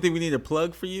 Is there anything we need to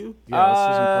plug for you? Yeah, let's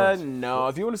do some plugs. No.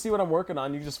 If you want to see what I'm working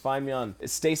on, you can just find me on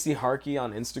Stacey Harkey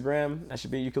on Instagram. That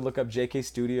should be. You can look up JK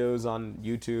Studios on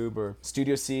YouTube or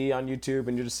Studio C on YouTube,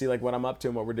 and you'll just see like what I'm up to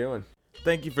and what we're doing.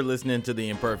 Thank you for listening to The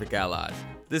Imperfect Allies.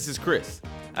 This is Chris.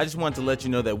 I just wanted to let you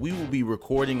know that we will be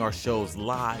recording our shows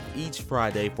live each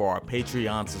Friday for our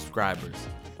Patreon subscribers.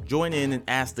 Join in and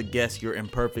ask the guests your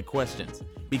imperfect questions.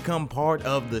 Become part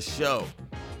of the show.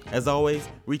 As always,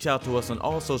 reach out to us on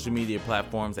all social media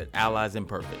platforms at Allies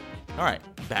Imperfect. All right,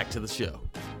 back to the show.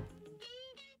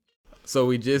 So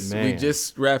we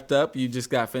just wrapped up. You just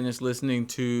got finished listening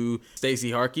to Stacey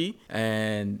Harkey,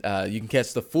 and you can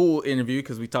catch the full interview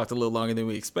because we talked a little longer than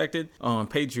we expected on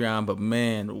Patreon. But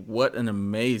man, what an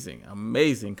amazing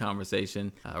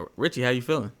conversation. Richie, how you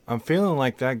feeling? I'm feeling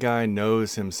like that guy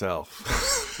knows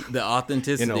himself. The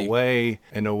authenticity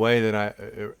in a way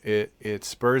that it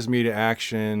spurs me to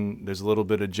action. There's a little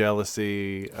bit of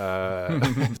jealousy,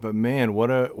 but man,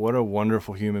 what a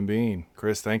wonderful human being.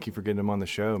 Chris, thank you for getting him on the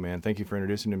show, man. Thank you for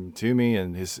introducing him to me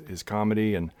and his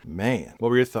comedy. And man, what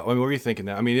were your thoughts? What were you thinking?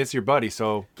 Now, I mean, it's your buddy,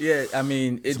 so yeah. I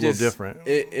mean, it's a little different.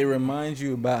 It reminds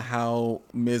you about how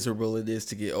miserable it is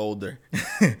to get older,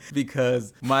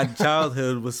 because my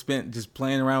childhood was spent just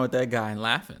playing around with that guy and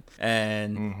laughing.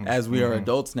 And as we are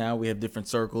adults now, we have different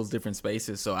circles, different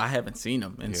spaces. So I haven't seen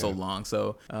him in so long.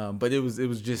 So, but it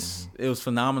was just it was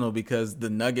phenomenal because the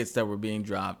nuggets that were being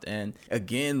dropped. And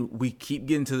again, we keep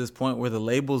getting to this point where the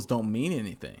labels don't mean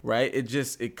anything, right?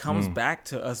 It comes back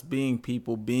to us being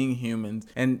people, being humans.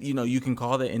 And you can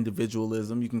call that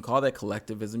individualism, you can call that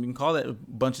collectivism, you can call that a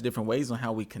bunch of different ways on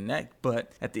how we connect.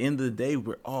 But at the end of the day,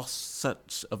 we're all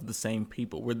such of the same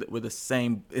people. We're the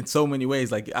same in so many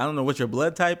ways. Like, I don't know what your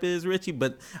blood type is, Richie,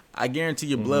 but I guarantee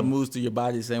your blood moves through your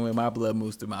body the same way my blood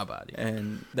moves through my body,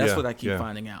 and that's what I keep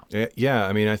finding out. Yeah,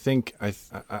 I mean, I think we're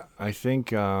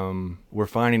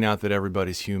finding out that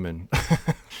everybody's human,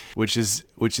 which is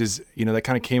that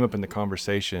kind of came up in the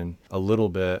conversation a little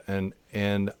bit, and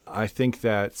I think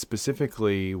that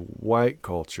specifically white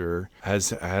culture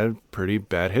has had a pretty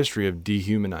bad history of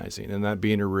dehumanizing, and that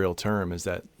being a real term is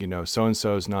that,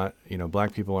 so-and-so is not,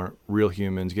 black people aren't real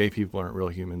humans, gay people aren't real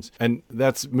humans. And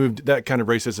that kind of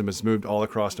racism has moved all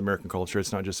across American culture.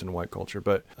 It's not just in white culture,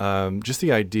 but just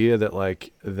the idea that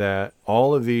that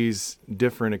all of these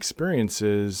different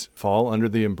experiences fall under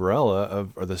the umbrella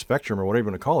or the spectrum, or whatever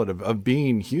you want to call it, of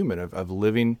being human, of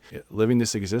living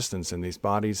this existence in these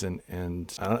bodies, and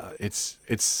it's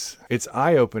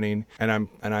eye-opening, and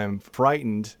I'm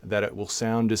frightened that it will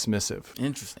sound dismissive.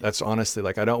 Interesting. That's honestly,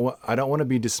 I don't want to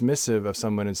be dismissive of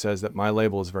someone who says that my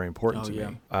label is very important to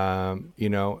me. And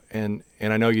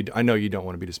I know you don't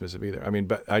want to be dismissive either. I mean,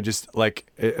 but I just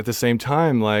at the same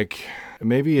time,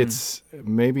 maybe it's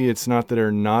not that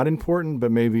they're not important,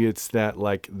 but maybe it's that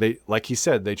he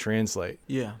said, they translate.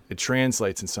 Yeah. It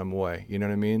translates in some way. You know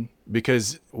what I mean?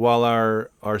 Because while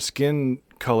our skin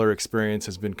color experience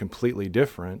has been completely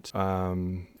different,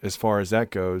 as far as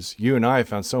that goes, you and I have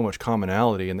found so much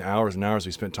commonality in the hours and hours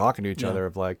we spent talking to each other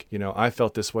of I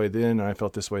felt this way then, and I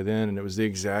felt this way then, and it was the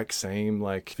exact same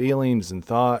feelings and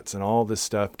thoughts and all this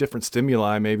stuff, different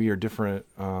stimuli maybe, or different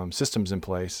systems in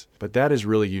place, but that is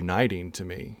really uniting to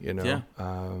me, Yeah.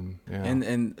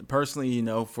 And personally,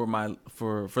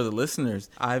 for the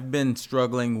listeners, I've been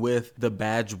struggling with the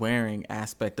badge wearing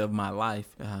aspect of my life,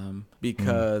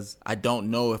 because I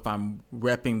don't know if I'm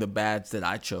repping the badge that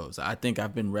I chose. I think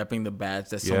I've been repping the badge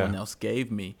that someone else gave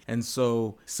me. And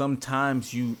so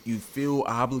sometimes you feel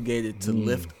obligated to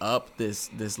lift up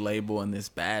this label and this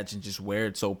badge and just wear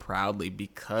it so proudly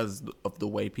because of the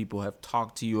way people have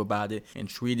talked to you about it and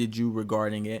treated you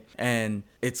regarding it. And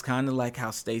it's kind of like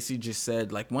how Stacey just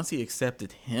said, once he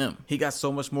accepted him, he got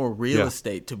so much more real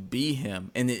estate to be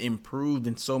him, and it improved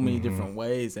in so many different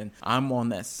ways. And I'm on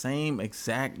that same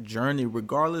exact journey,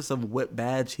 regardless of what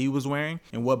badge he was wearing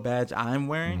and what badge I'm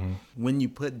wearing, when you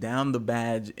put down the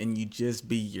badge and you just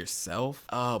be yourself,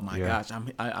 oh my gosh,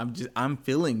 I'm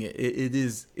feeling it.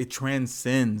 It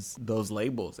transcends those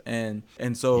labels. And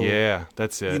so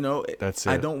that's it. You know, that's it.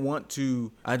 I don't want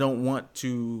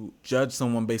to judge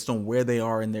someone based on where they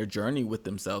are in their journey with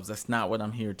themselves. That's not what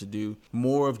I'm here to do.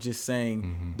 More of just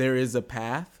saying there is a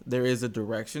path, there is a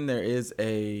direction, there is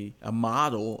a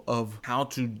model of how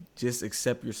to just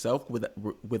accept yourself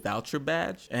without your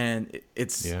badge. And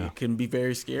it can be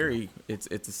very scary. It's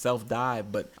a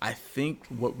self-dive, but I think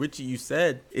what Richie, you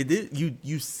said,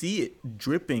 you see it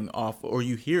dripping off, or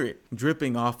you hear it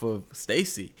dripping off of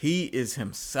Stacy. He is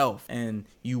himself, and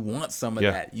you want some of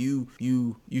that. You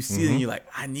see it and you're like,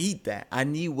 I need that. I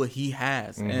need what he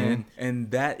has.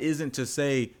 And that isn't to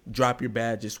say drop your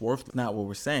badge, it's worthless. Not what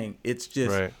we're saying. It's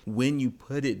just when you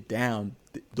put it down,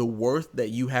 the worth that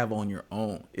you have on your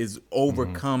own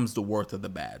overcomes the worth of the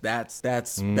badge.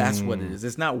 That's what it is.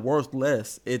 It's not worth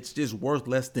less. It's just worth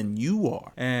less than you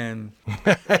are. And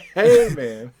hey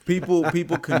man,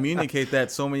 people communicate that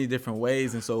so many different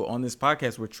ways. And so on this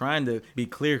podcast, we're trying to be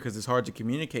clear because it's hard to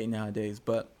communicate nowadays.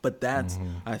 But that's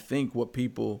I think what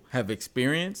people have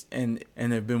experienced and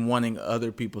have been wanting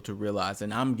other people to realize.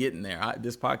 And I'm getting there.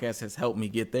 This podcast has helped me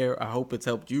get there. I hope it's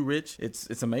helped you, Rich.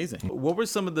 It's amazing. What were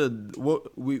some of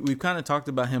we've kind of talked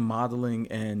about him modeling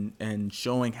and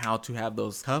showing how to have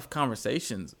those tough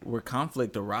conversations where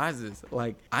conflict arises.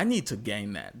 Like, I need to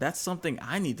gain that. That's something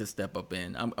I need to step up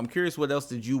in. I'm curious, what else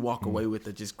did you walk away with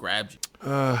that just grabbed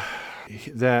you?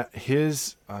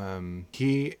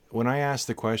 When I asked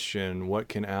the question, what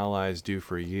can allies do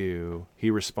for you?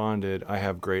 He responded, I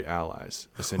have great allies,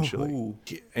 essentially.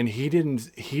 He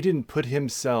didn't put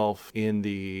himself in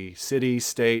the city,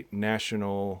 state,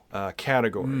 national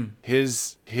category.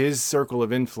 His circle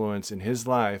of influence in his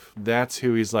life, that's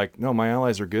who he's like, no, my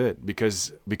allies are good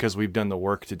because we've done the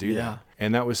work to do that.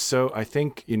 And that was so, I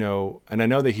think, and I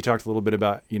know that he talked a little bit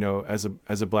about, as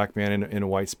a black man in a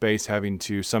white space, having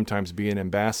to sometimes be an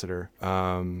ambassador.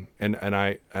 And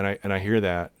I hear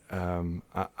that.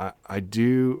 I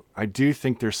do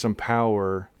think there's some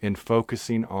power in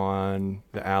focusing on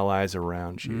the allies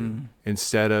around you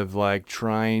instead of like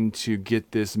trying to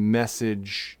get this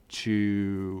message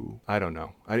to, I don't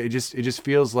know. It just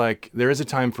feels like there is a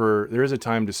time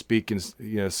to speak and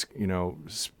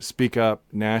speak up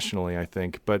nationally, I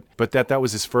think. But that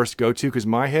was his first go-to, because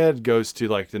my head goes to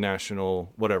like the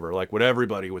national whatever, like what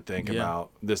everybody would think about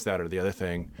this, that, or the other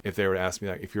thing if you were to ask me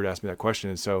that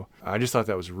question. And so I just thought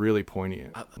that was really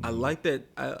poignant. I like that,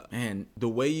 and the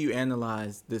way you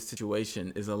analyze this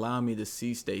situation is allowing me to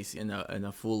see Stacy in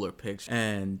a fuller picture,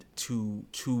 and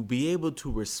to be able to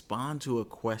respond to a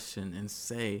question and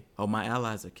say, oh, my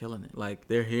allies are killing it. Like,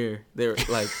 they're here. They're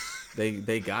like,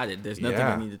 they got it. There's nothing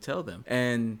I need to tell them.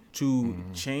 And to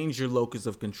change your locus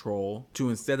of control to,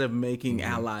 instead of making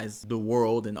allies the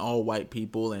world and all white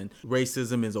people and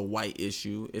racism is a white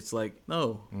issue, it's like,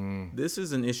 no, this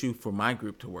is an issue for my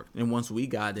group to work. And once we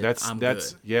got it, I'm good.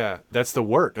 Yeah, that's the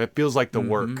work. It feels like the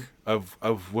work of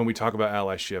when we talk about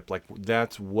allyship. Like,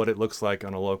 that's what it looks like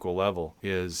on a local level,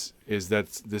 is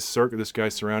that this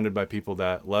guy's surrounded by people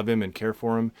that love him and care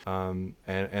for him, and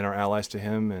are allies to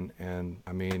him. And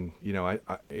I mean,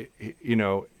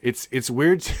 it's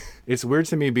weird. It's weird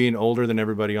to me being older than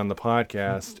everybody on the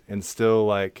podcast and still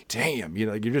like, damn,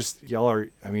 y'all are.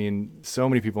 I mean, so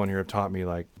many people on here have taught me,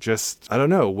 like, just, I don't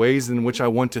know, ways in which I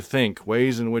want to think,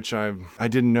 ways in which I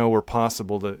didn't know were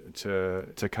possible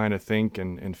to kind of think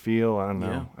and feel. I don't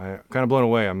know. I'm kind of blown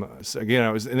away. I was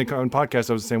in the podcast.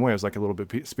 I was the same way. I was like a little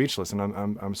bit speechless, and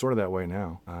I'm sort of that way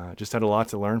now. Just had a lot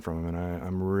to learn from him, and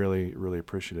I'm really, really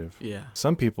appreciative. Yeah.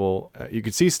 Some people, you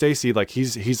could see Stacy, like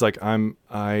he's like,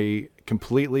 I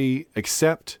completely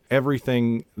accept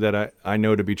everything that I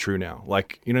know to be true now.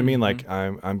 Like, you know what I mean? Like,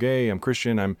 I'm gay, I'm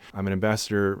Christian, I'm an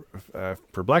ambassador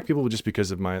for black people just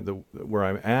because of where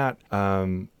I'm at.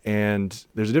 And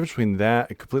there's a difference between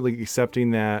that, completely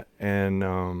accepting that, and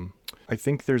I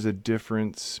think there's a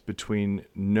difference between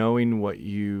knowing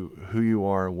who you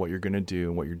are and what you're going to do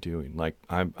and what you're doing. Like,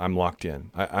 I'm locked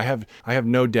in. I have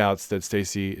no doubts that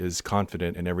Stacy is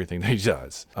confident in everything that he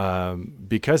does,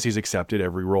 because he's accepted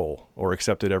every role, or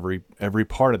accepted every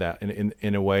part of that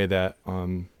in a way that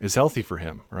is healthy for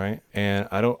him, right? And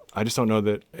I just don't know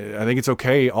that. I think it's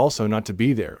okay also not to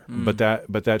be there, but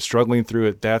that struggling through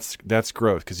it, that's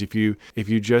growth. Because if you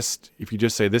just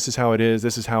say, this is how it is,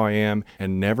 this is how I am,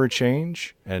 and never change,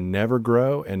 change and never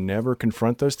grow and never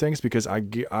confront those things? Because I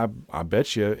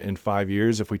bet you in 5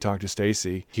 years, if we talk to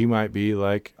Stacy, he might be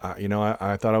like,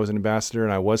 I thought I was an ambassador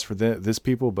and I was for this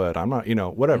people, but I'm not,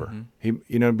 whatever. Mm-hmm.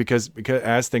 He, because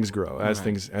as things grow, as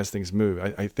things move,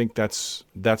 I think that's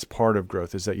part of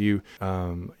growth, is that you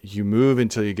move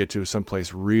until you get to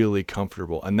someplace really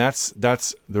comfortable. And that's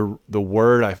the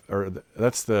word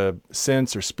that's the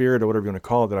sense or spirit or whatever you want to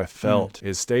call it that I felt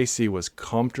is Stacy was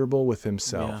comfortable with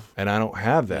himself, and I don't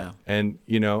have that. And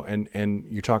and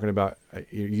you're talking about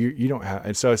you don't have,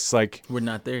 and so it's like we're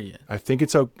not there yet. I think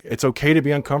it's okay to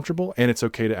be uncomfortable, and it's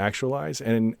okay to actualize,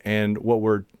 and what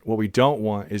we don't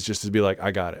want is just to be like,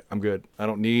 I got it, I'm good, I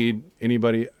don't need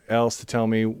anybody else to tell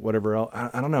me whatever else.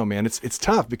 I don't know, man. It's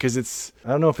tough because I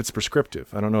don't know if it's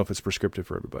prescriptive. I don't know if it's prescriptive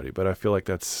for everybody, but I feel like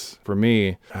that's, for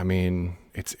me, I mean,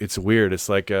 it's weird. It's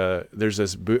like there's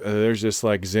this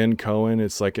like Zen koan.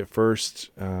 It's like at first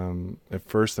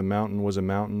the mountain was a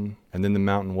mountain, and then the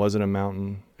mountain wasn't a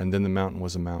mountain, and then the mountain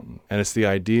was a mountain. And it's the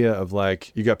idea of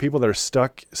like, you got people that are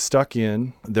stuck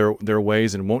in their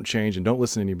ways and won't change and don't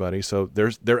listen to anybody. So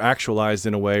they're actualized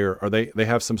in a way, or they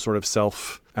have some sort of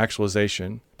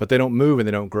self-actualization, but they don't move and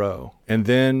they don't grow. And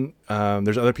then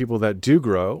there's other people that do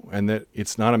grow, and that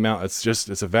it's not a mountain,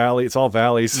 it's a valley, it's all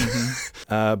valleys.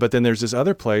 Mm-hmm. But then there's this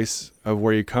other place of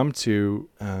where you come to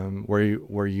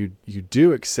where you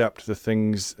do accept the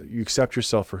things, you accept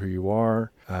yourself for who you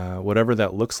are, whatever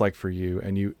that looks like for you,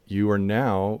 and you are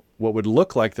now what would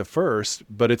look like the first,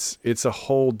 but it's a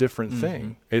whole different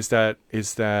thing. It's that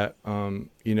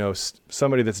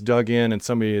somebody that's dug in and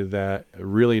somebody that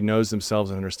really knows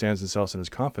themselves and understands themselves and is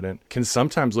confident can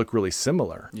sometimes look really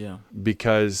similar. Yeah.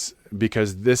 Because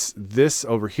this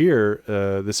over here,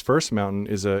 this first mountain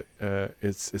is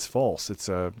it's false. It's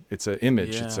an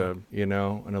image. Yeah. It's an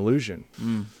illusion.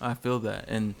 I feel that,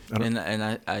 and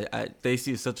I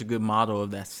Stacy is such a good model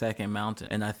of that second mountain,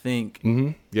 and I think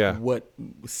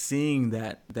seeing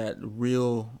that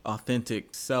real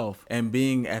authentic self and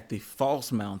being at the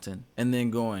false mountain and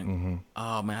then going,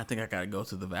 oh man, I think I gotta go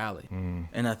to the valley,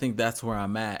 and I think that's where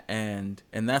I'm at, and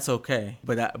that's okay.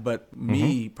 But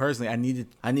me personally, I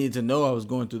needed to know I was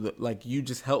going through you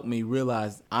just helped me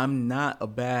realize I'm not a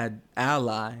bad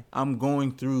ally. I'm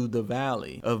going through the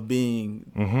valley of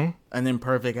being an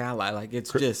imperfect ally. Like,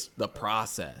 it's just the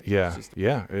process. Yeah.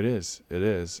 It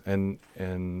is. And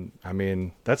I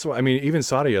mean, that's why, I mean, even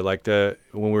Sadia, like when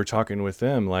we were talking with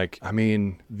them, like, I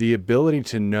mean, the ability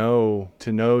to know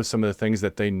some of the things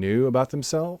that they knew about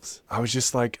themselves, I was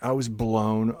just like, I was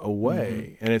blown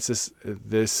away. And it's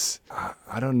this,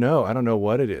 I don't know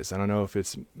what it is. I don't know if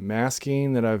it's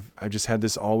masking that I've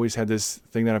just always had this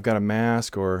thing that I've got to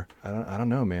mask, or I don't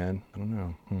know, man. I don't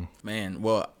know. Man,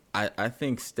 well, I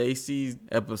think Stacy's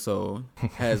episode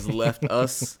has left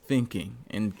us thinking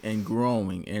and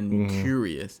growing and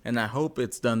curious. And I hope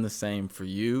it's done the same for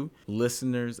you,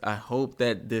 listeners. I hope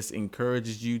that this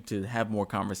encourages you to have more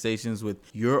conversations with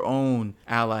your own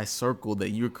ally circle that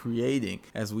you're creating,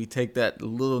 as we take that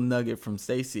little nugget from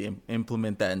Stacy and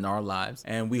implement that in our lives.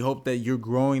 And we hope that you're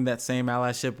growing that same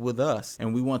allyship with us.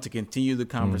 And we want to continue the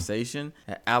conversation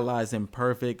at Allies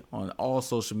Imperfect on all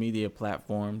social media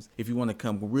platforms. If you want to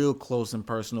come real close and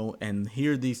personal and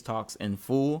hear these talks in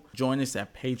full, join us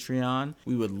at Patreon.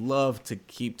 We would love to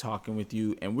keep talking with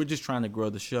you, and we're just trying to grow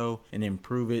the show and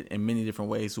improve it in many different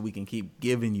ways so we can keep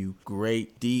giving you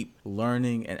great, deep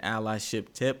learning and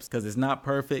allyship tips, because it's not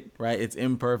perfect, right? It's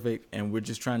imperfect, and we're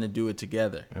just trying to do it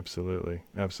together. Absolutely.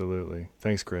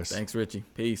 Thanks, Chris. Thanks, Richie.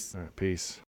 Peace. All right, peace.